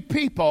many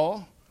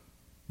people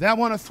that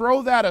want to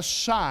throw that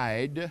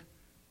aside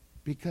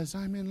because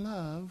I'm in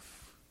love.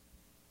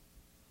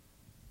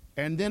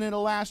 And then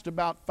it'll last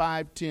about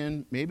 5,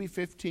 10, maybe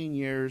 15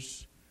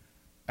 years,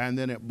 and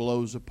then it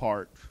blows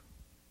apart.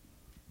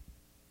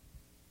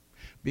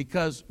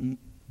 Because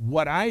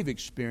what I've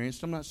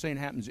experienced, I'm not saying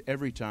it happens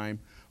every time,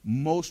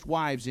 most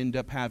wives end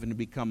up having to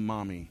become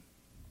mommy.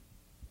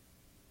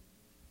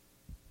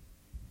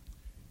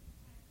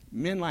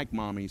 Men like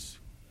mommies,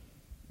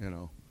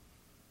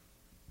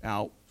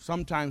 Now,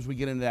 sometimes we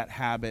get into that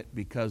habit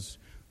because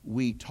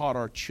we taught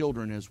our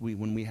children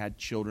when we had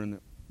children,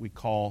 that we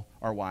call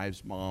our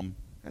wives mom,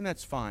 and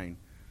that's fine.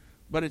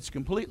 But it's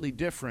completely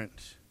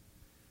different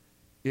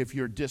if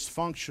you're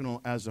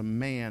dysfunctional as a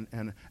man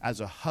and as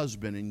a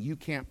husband and you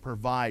can't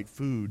provide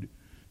food,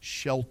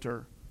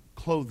 shelter,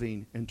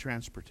 clothing, and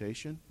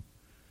transportation.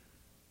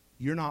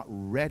 You're not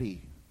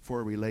ready for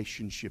a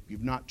relationship.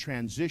 You've not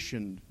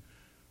transitioned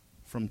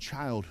from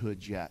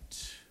childhood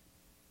yet.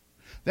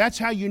 That's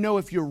how you know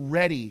if you're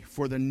ready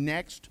for the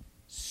next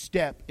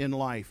step in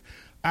life.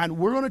 And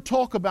we're going to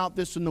talk about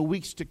this in the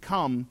weeks to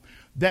come,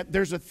 that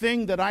there's a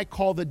thing that I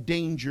call the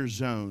danger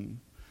zone.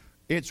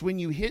 It's when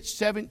you hit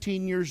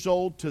 17 years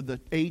old to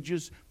the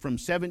ages from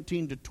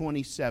 17 to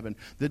 27.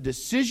 The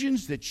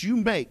decisions that you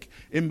make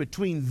in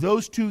between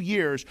those 2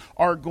 years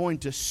are going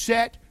to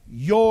set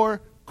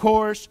your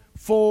course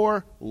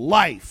for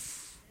life.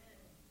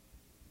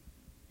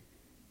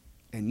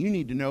 And you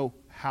need to know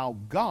how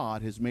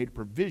God has made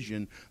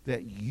provision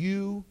that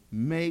you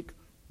make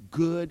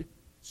good,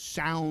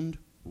 sound,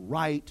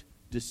 right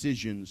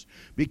decisions.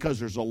 Because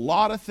there's a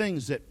lot of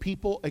things that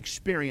people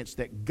experience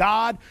that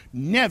God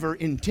never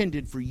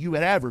intended for you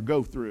to ever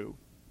go through.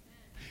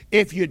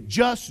 If you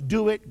just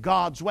do it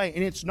God's way.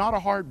 And it's not a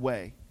hard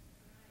way.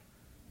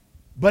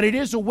 But it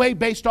is a way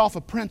based off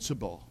a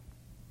principle.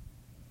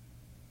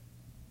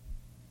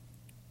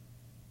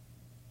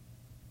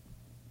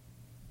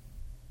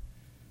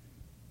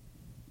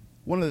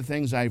 One of the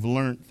things I've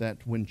learned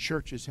that when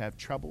churches have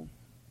trouble,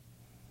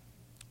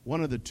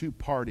 one of the 2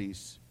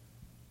 parties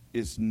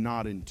is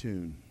not in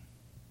tune.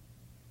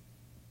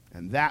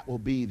 And that will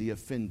be the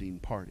offending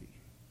party.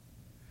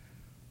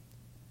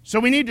 So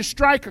we need to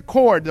strike a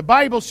chord. The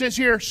Bible says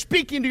here,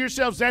 speaking to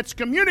yourselves, that's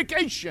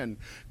communication.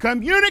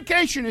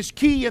 Communication is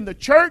key in the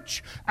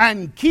church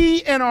and key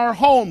in our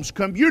homes.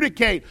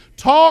 Communicate.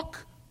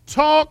 Talk,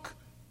 talk,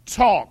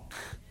 talk.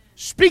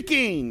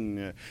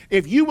 Speaking.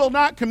 If you will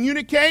not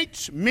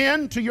communicate,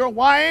 men, to your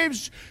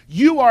wives,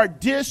 you are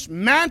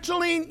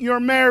dismantling your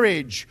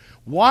marriage.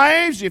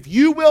 Wives, if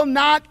you will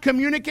not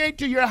communicate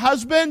to your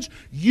husbands,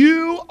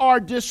 you are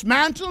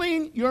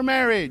dismantling your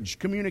marriage.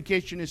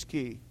 Communication is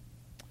key.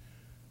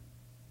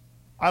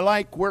 I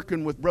like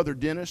working with Brother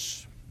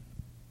Dennis.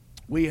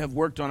 We have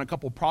worked on a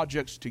couple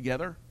projects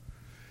together.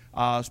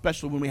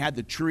 Especially when we had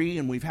the tree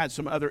and we've had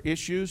some other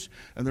issues.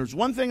 And there's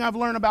one thing I've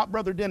learned about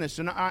Brother Dennis,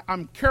 and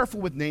I'm careful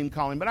with name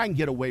calling, but I can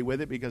get away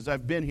with it because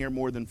I've been here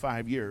more than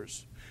 5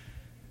 years,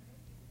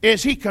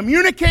 is he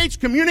communicates.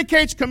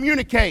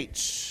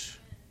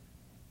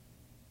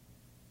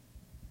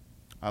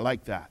 I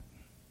like that.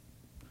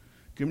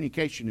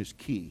 Communication is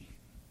key.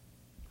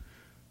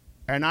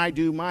 and I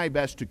do my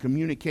best to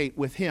communicate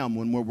with him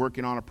when we're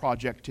working on a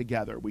project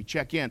together. We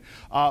check in.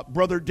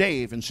 Brother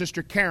Dave and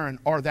Sister Karen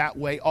are that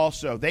way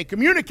also. They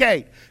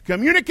communicate.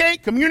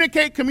 Communicate.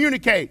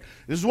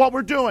 This is what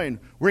we're doing.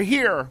 We're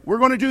here. We're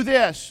going to do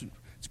this.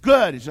 It's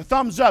good. It's a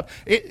thumbs up.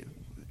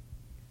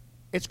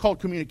 It's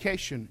called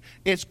communication.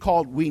 It's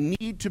called we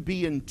need to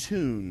be in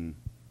tune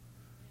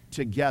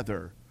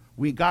together.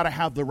 We got to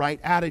have the right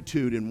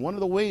attitude. And one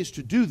of the ways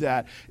to do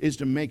that is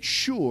to make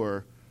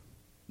sure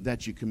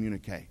that you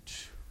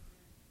communicate.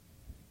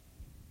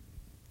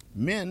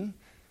 Men,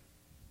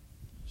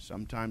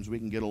 sometimes we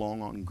can get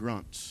along on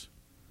grunts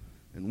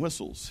and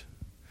whistles.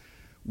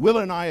 Will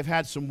and I have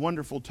had some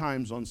wonderful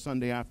times on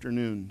Sunday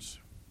afternoons.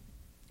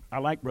 I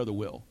like Brother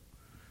Will.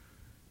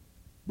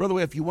 Brother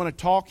Will, if you want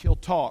to talk, he'll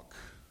talk.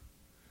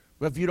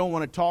 But if you don't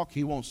want to talk,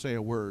 he won't say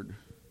a word.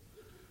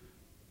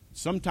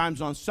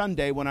 Sometimes on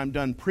Sunday when I'm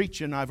done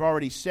preaching, I've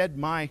already said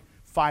my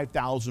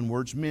 5,000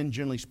 words. Men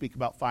generally speak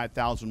about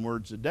 5,000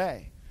 words a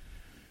day.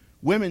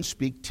 Women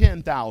speak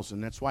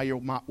 10,000. That's why your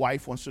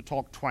wife wants to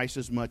talk twice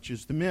as much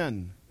as the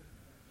men.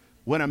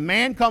 When a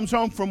man comes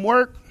home from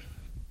work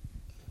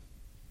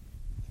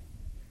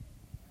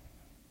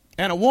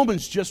and a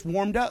woman's just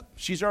warmed up,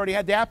 she's already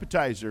had the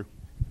appetizer.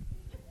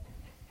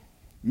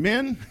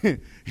 Men,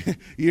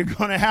 you're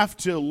going to have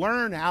to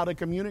learn how to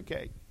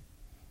communicate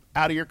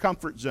out of your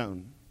comfort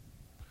zone.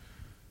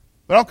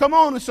 But I'll come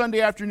on a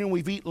Sunday afternoon,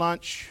 we've eaten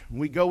lunch,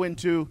 we go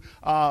into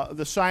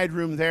the side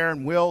room there,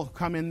 and Will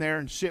come in there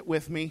and sit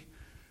with me,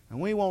 and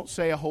we won't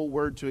say a whole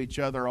word to each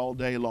other all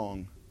day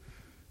long.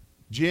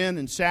 Jen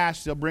and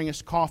Sass, they'll bring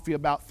us coffee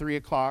about 3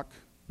 o'clock,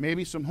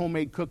 maybe some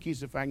homemade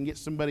cookies if I can get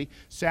somebody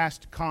Sass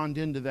conned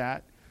into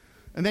that.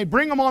 And they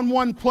bring them on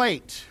one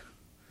plate.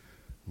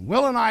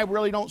 Will and I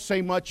really don't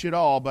say much at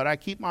all, but I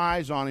keep my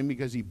eyes on him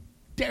because he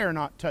dare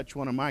not touch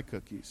one of my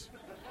cookies.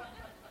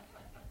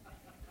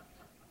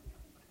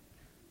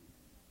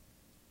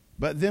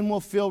 But then we'll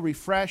feel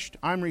refreshed,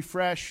 I'm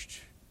refreshed,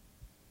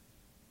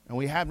 and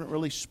we haven't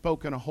really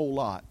spoken a whole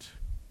lot.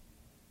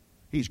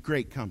 He's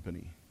great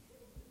company.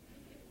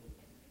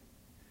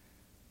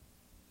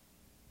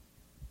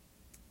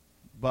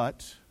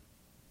 But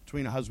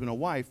between a husband and a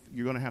wife,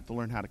 you're going to have to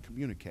learn how to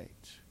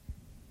communicate.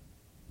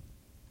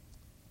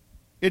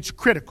 It's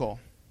critical.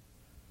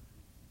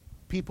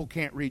 People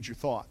can't read your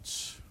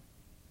thoughts.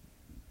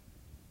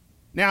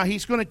 Now,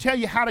 he's going to tell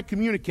you how to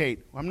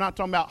communicate. I'm not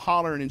talking about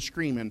hollering and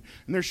screaming.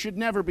 And there should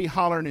never be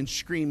hollering and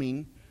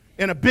screaming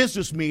in a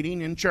business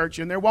meeting in church,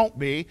 and there won't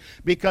be,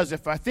 because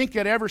if I think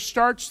it ever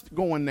starts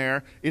going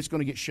there, it's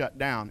going to get shut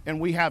down. And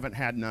we haven't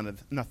had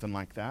nothing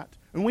like that.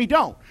 And we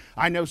don't.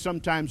 I know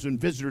sometimes when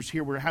visitors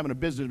here, we're having a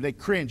visitor, they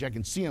cringe. I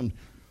can see them.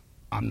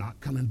 I'm not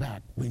coming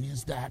back. When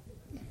is that?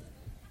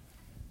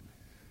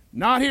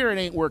 Not here, it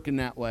ain't working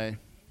that way.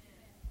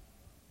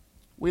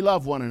 We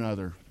love one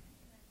another.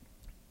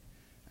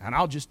 And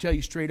I'll just tell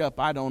you straight up,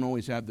 I don't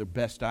always have the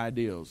best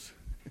ideals.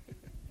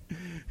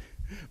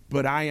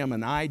 But I am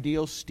an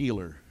ideal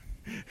stealer.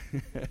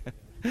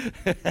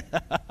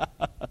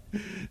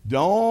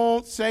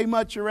 Don't say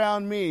much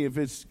around me. If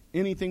it's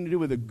anything to do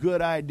with a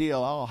good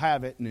ideal, I'll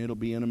have it and it'll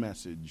be in a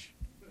message.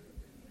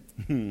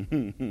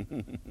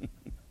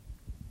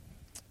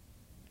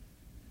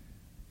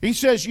 He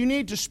says you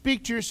need to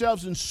speak to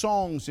yourselves in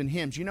songs and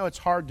hymns. You know it's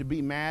hard to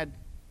be mad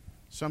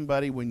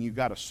somebody when you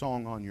got a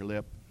song on your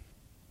lip.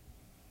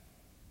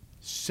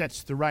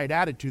 Sets the right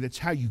attitude. That's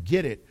how you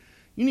get it.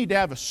 You need to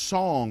have a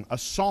song, a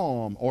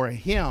psalm, or a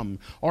hymn,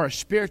 or a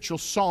spiritual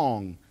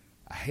song.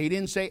 He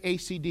didn't say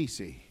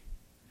AC/DC.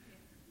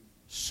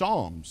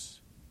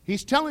 Psalms.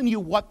 He's telling you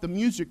what the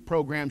music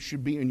program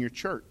should be in your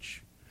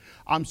church.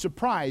 I'm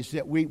surprised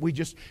that we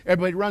just,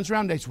 everybody runs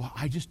around and says, well,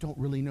 I just don't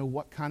really know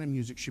what kind of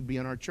music should be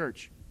in our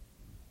church.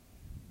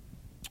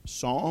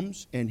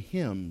 Psalms and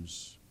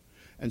hymns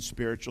and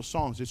spiritual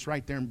songs. It's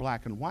right there in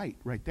black and white,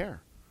 right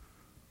there.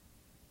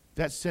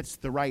 That sets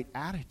the right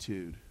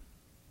attitude.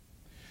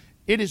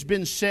 It has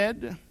been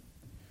said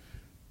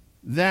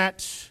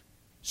that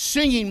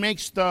singing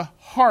makes the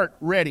heart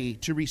ready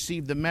to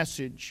receive the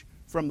message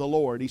from the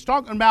Lord. He's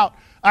talking about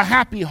a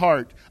happy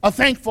heart, a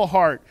thankful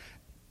heart.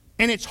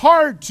 And it's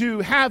hard to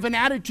have an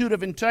attitude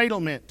of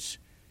entitlement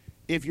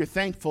if you're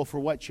thankful for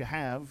what you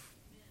have.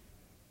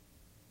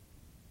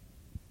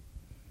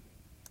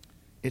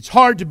 It's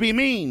hard to be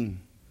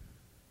mean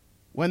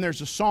when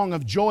there's a song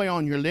of joy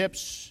on your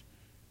lips.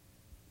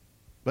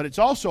 But it's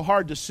also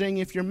hard to sing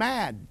if you're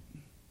mad.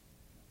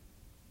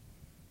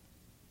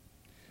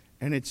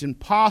 And it's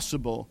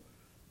impossible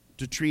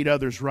to treat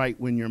others right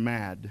when you're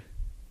mad.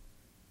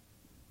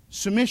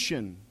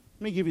 Submission.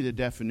 Let me give you the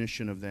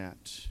definition of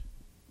that.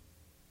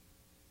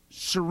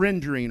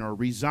 Surrendering or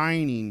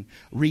resigning,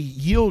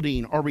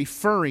 yielding or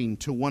referring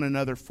to one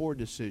another for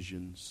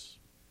decisions.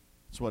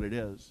 That's what it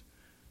is.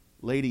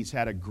 Ladies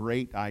had a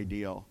great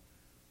ideal.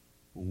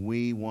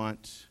 We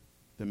want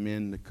the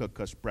men to cook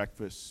us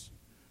breakfast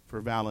for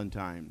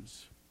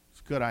Valentine's. It's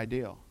a good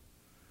ideal.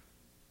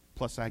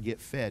 Plus I get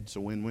fed,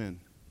 so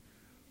win-win.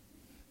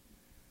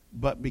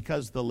 but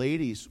because the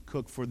ladies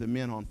cook for the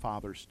men on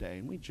Father's Day,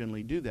 and we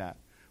generally do that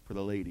for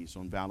the ladies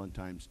on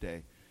Valentine's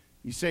Day.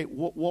 You say,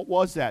 what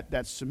was that?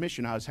 That's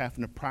submission. I was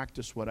having to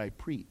practice what I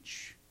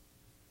preach.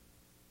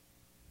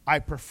 I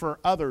prefer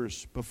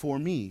others before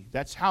me.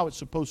 That's how it's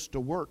supposed to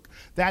work.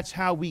 That's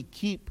how we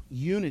keep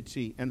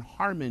unity and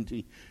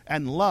harmony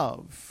and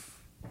love.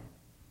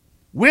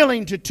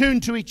 Willing to tune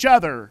to each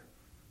other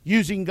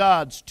using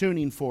God's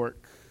tuning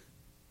fork.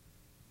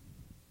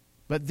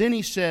 But then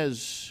he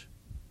says,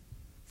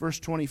 verse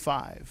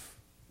 25,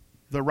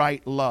 the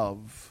right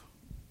love.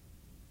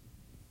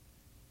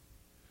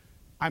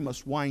 I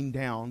must wind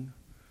down,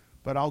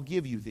 but I'll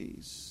give you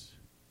these.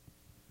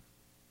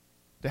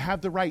 To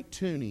have the right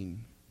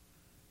tuning,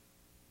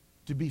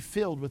 to be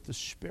filled with the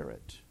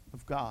Spirit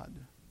of God,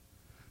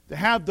 to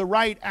have the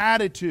right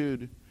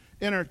attitude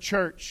in our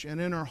church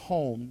and in our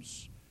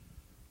homes.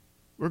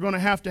 We're going to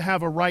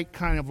have a right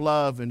kind of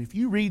love. And if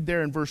you read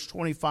there in verse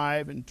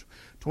 25 and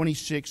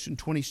 26 and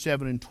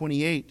 27 and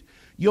 28,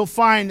 you'll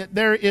find that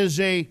there is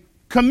a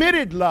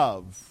committed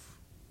love.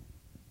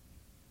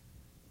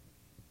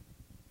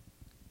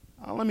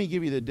 Let me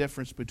give you the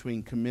difference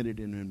between committed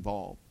and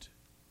involved.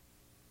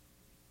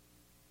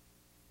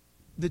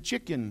 The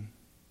chicken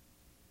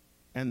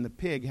and the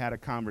pig had a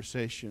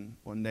conversation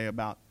one day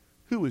about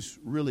who was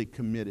really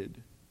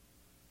committed.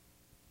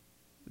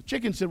 The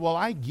chicken said, well,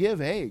 I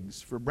give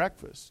eggs for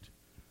breakfast.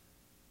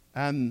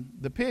 And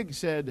the pig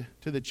said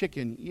to the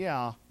chicken,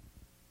 yeah,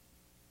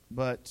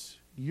 but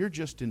you're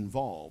just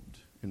involved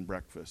in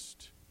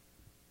breakfast.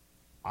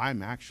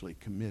 I'm actually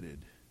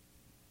committed.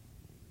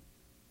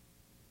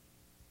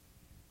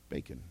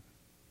 Bacon.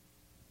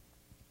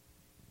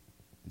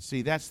 And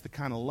see, that's the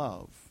kind of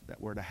love that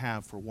we're to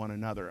have for one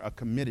another, a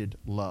committed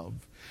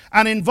love.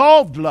 An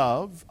involved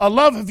love, a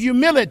love of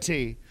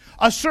humility,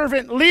 a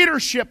servant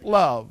leadership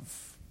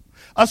love,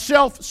 a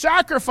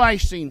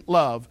self-sacrificing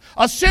love,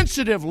 a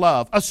sensitive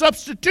love, a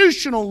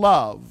substitutional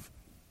love,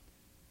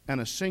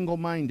 and a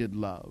single-minded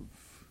love.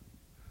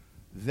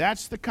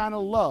 That's the kind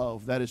of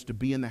love that is to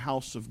be in the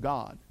house of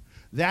God.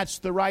 That's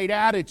the right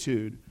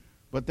attitude,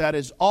 but that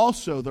is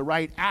also the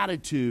right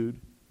attitude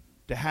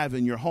to have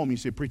in your home. You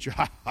say, preacher,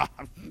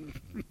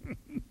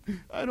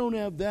 I don't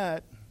have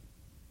that.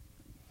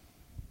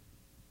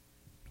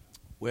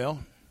 Well,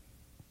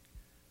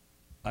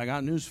 I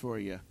got news for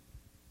you.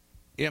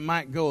 It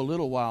might go a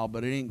little while,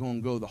 but it ain't going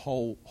to go the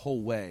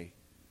whole way.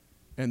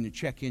 And the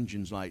check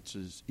engine's lights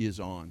is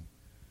on.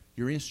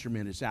 Your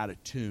instrument is out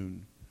of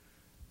tune.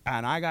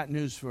 And I got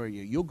news for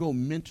you. You'll go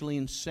mentally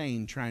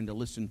insane trying to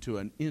listen to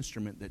an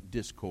instrument that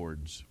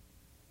discords.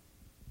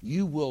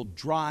 You will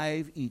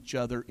drive each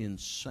other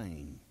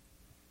insane.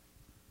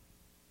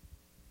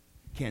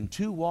 Can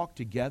two walk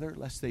together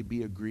lest they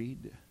be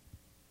agreed?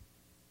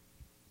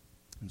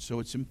 And so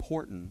it's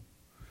important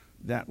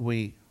that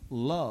we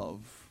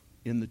love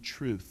in the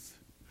truth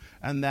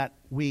and that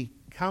we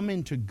come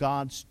into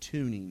God's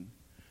tuning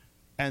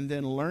and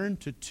then learn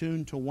to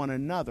tune to one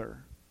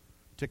another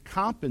to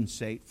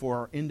compensate for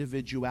our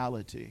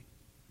individuality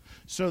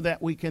so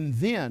that we can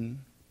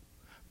then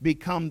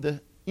become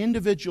the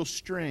individual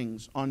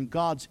strings on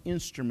God's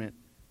instrument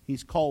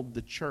He's called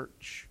the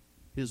church,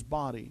 His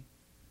body,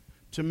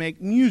 to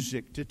make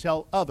music to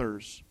tell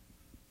others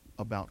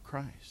about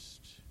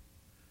Christ.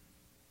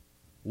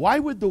 Why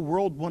would the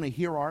world want to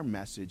hear our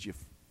message if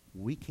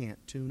we can't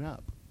tune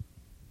up?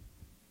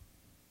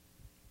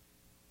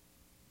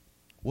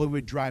 Well, it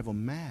would drive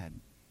them mad.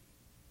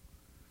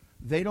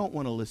 They don't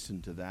want to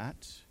listen to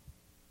that.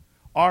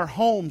 Our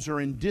homes are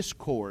in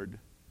discord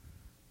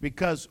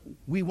because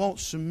we won't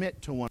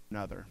submit to one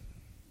another.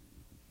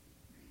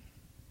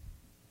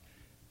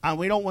 And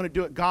we don't want to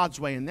do it God's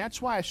way. And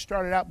that's why I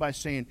started out by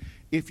saying,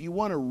 if you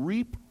want to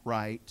reap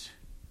right,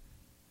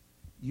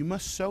 you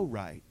must sow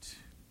right.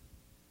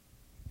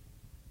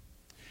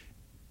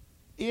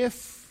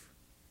 If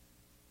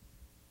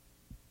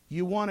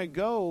you want to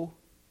go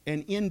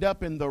and end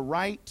up in the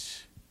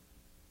right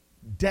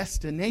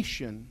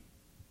destination,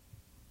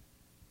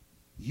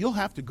 you'll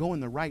have to go in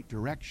the right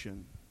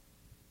direction.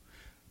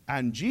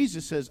 And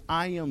Jesus says,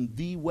 I am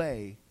the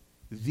way,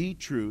 the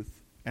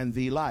truth, and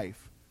the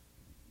life.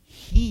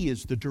 He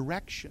is the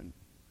direction.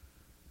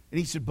 And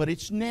he said, but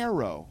it's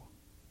narrow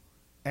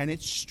and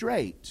it's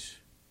straight.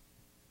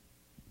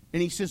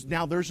 And he says,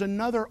 now there's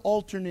another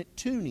alternate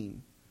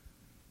tuning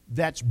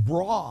that's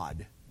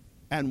broad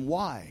and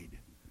wide.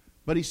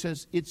 But he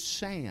says, it's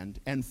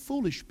sand and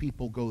foolish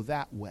people go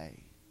that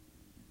way.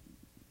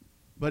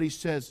 But he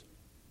says,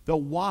 the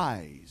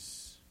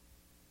wise,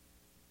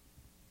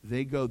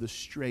 they go the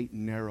straight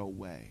and narrow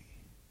way.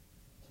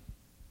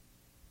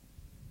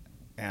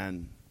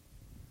 And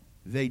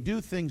they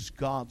do things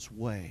God's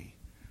way.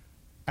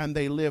 And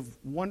they live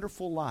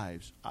wonderful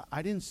lives.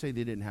 I didn't say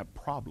they didn't have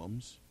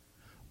problems.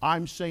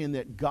 I'm saying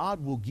that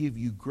God will give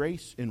you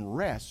grace and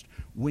rest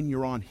when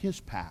you're on His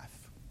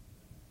path.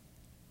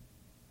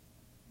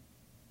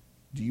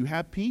 Do you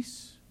have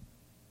peace?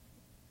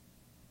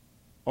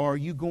 Or are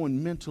you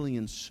going mentally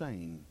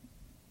insane?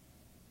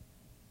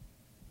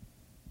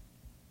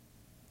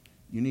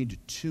 You need to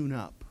tune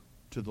up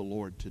to the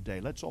Lord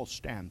today. Let's all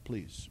stand,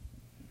 please.